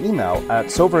us by email at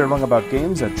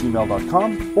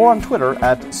soverywrongaboutgames@gmail.com or on Twitter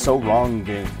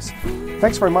 @SoWrongGames.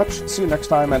 Thanks very much, see you next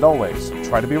time, and always,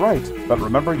 try to be right, but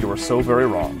remember you are so very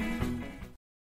wrong.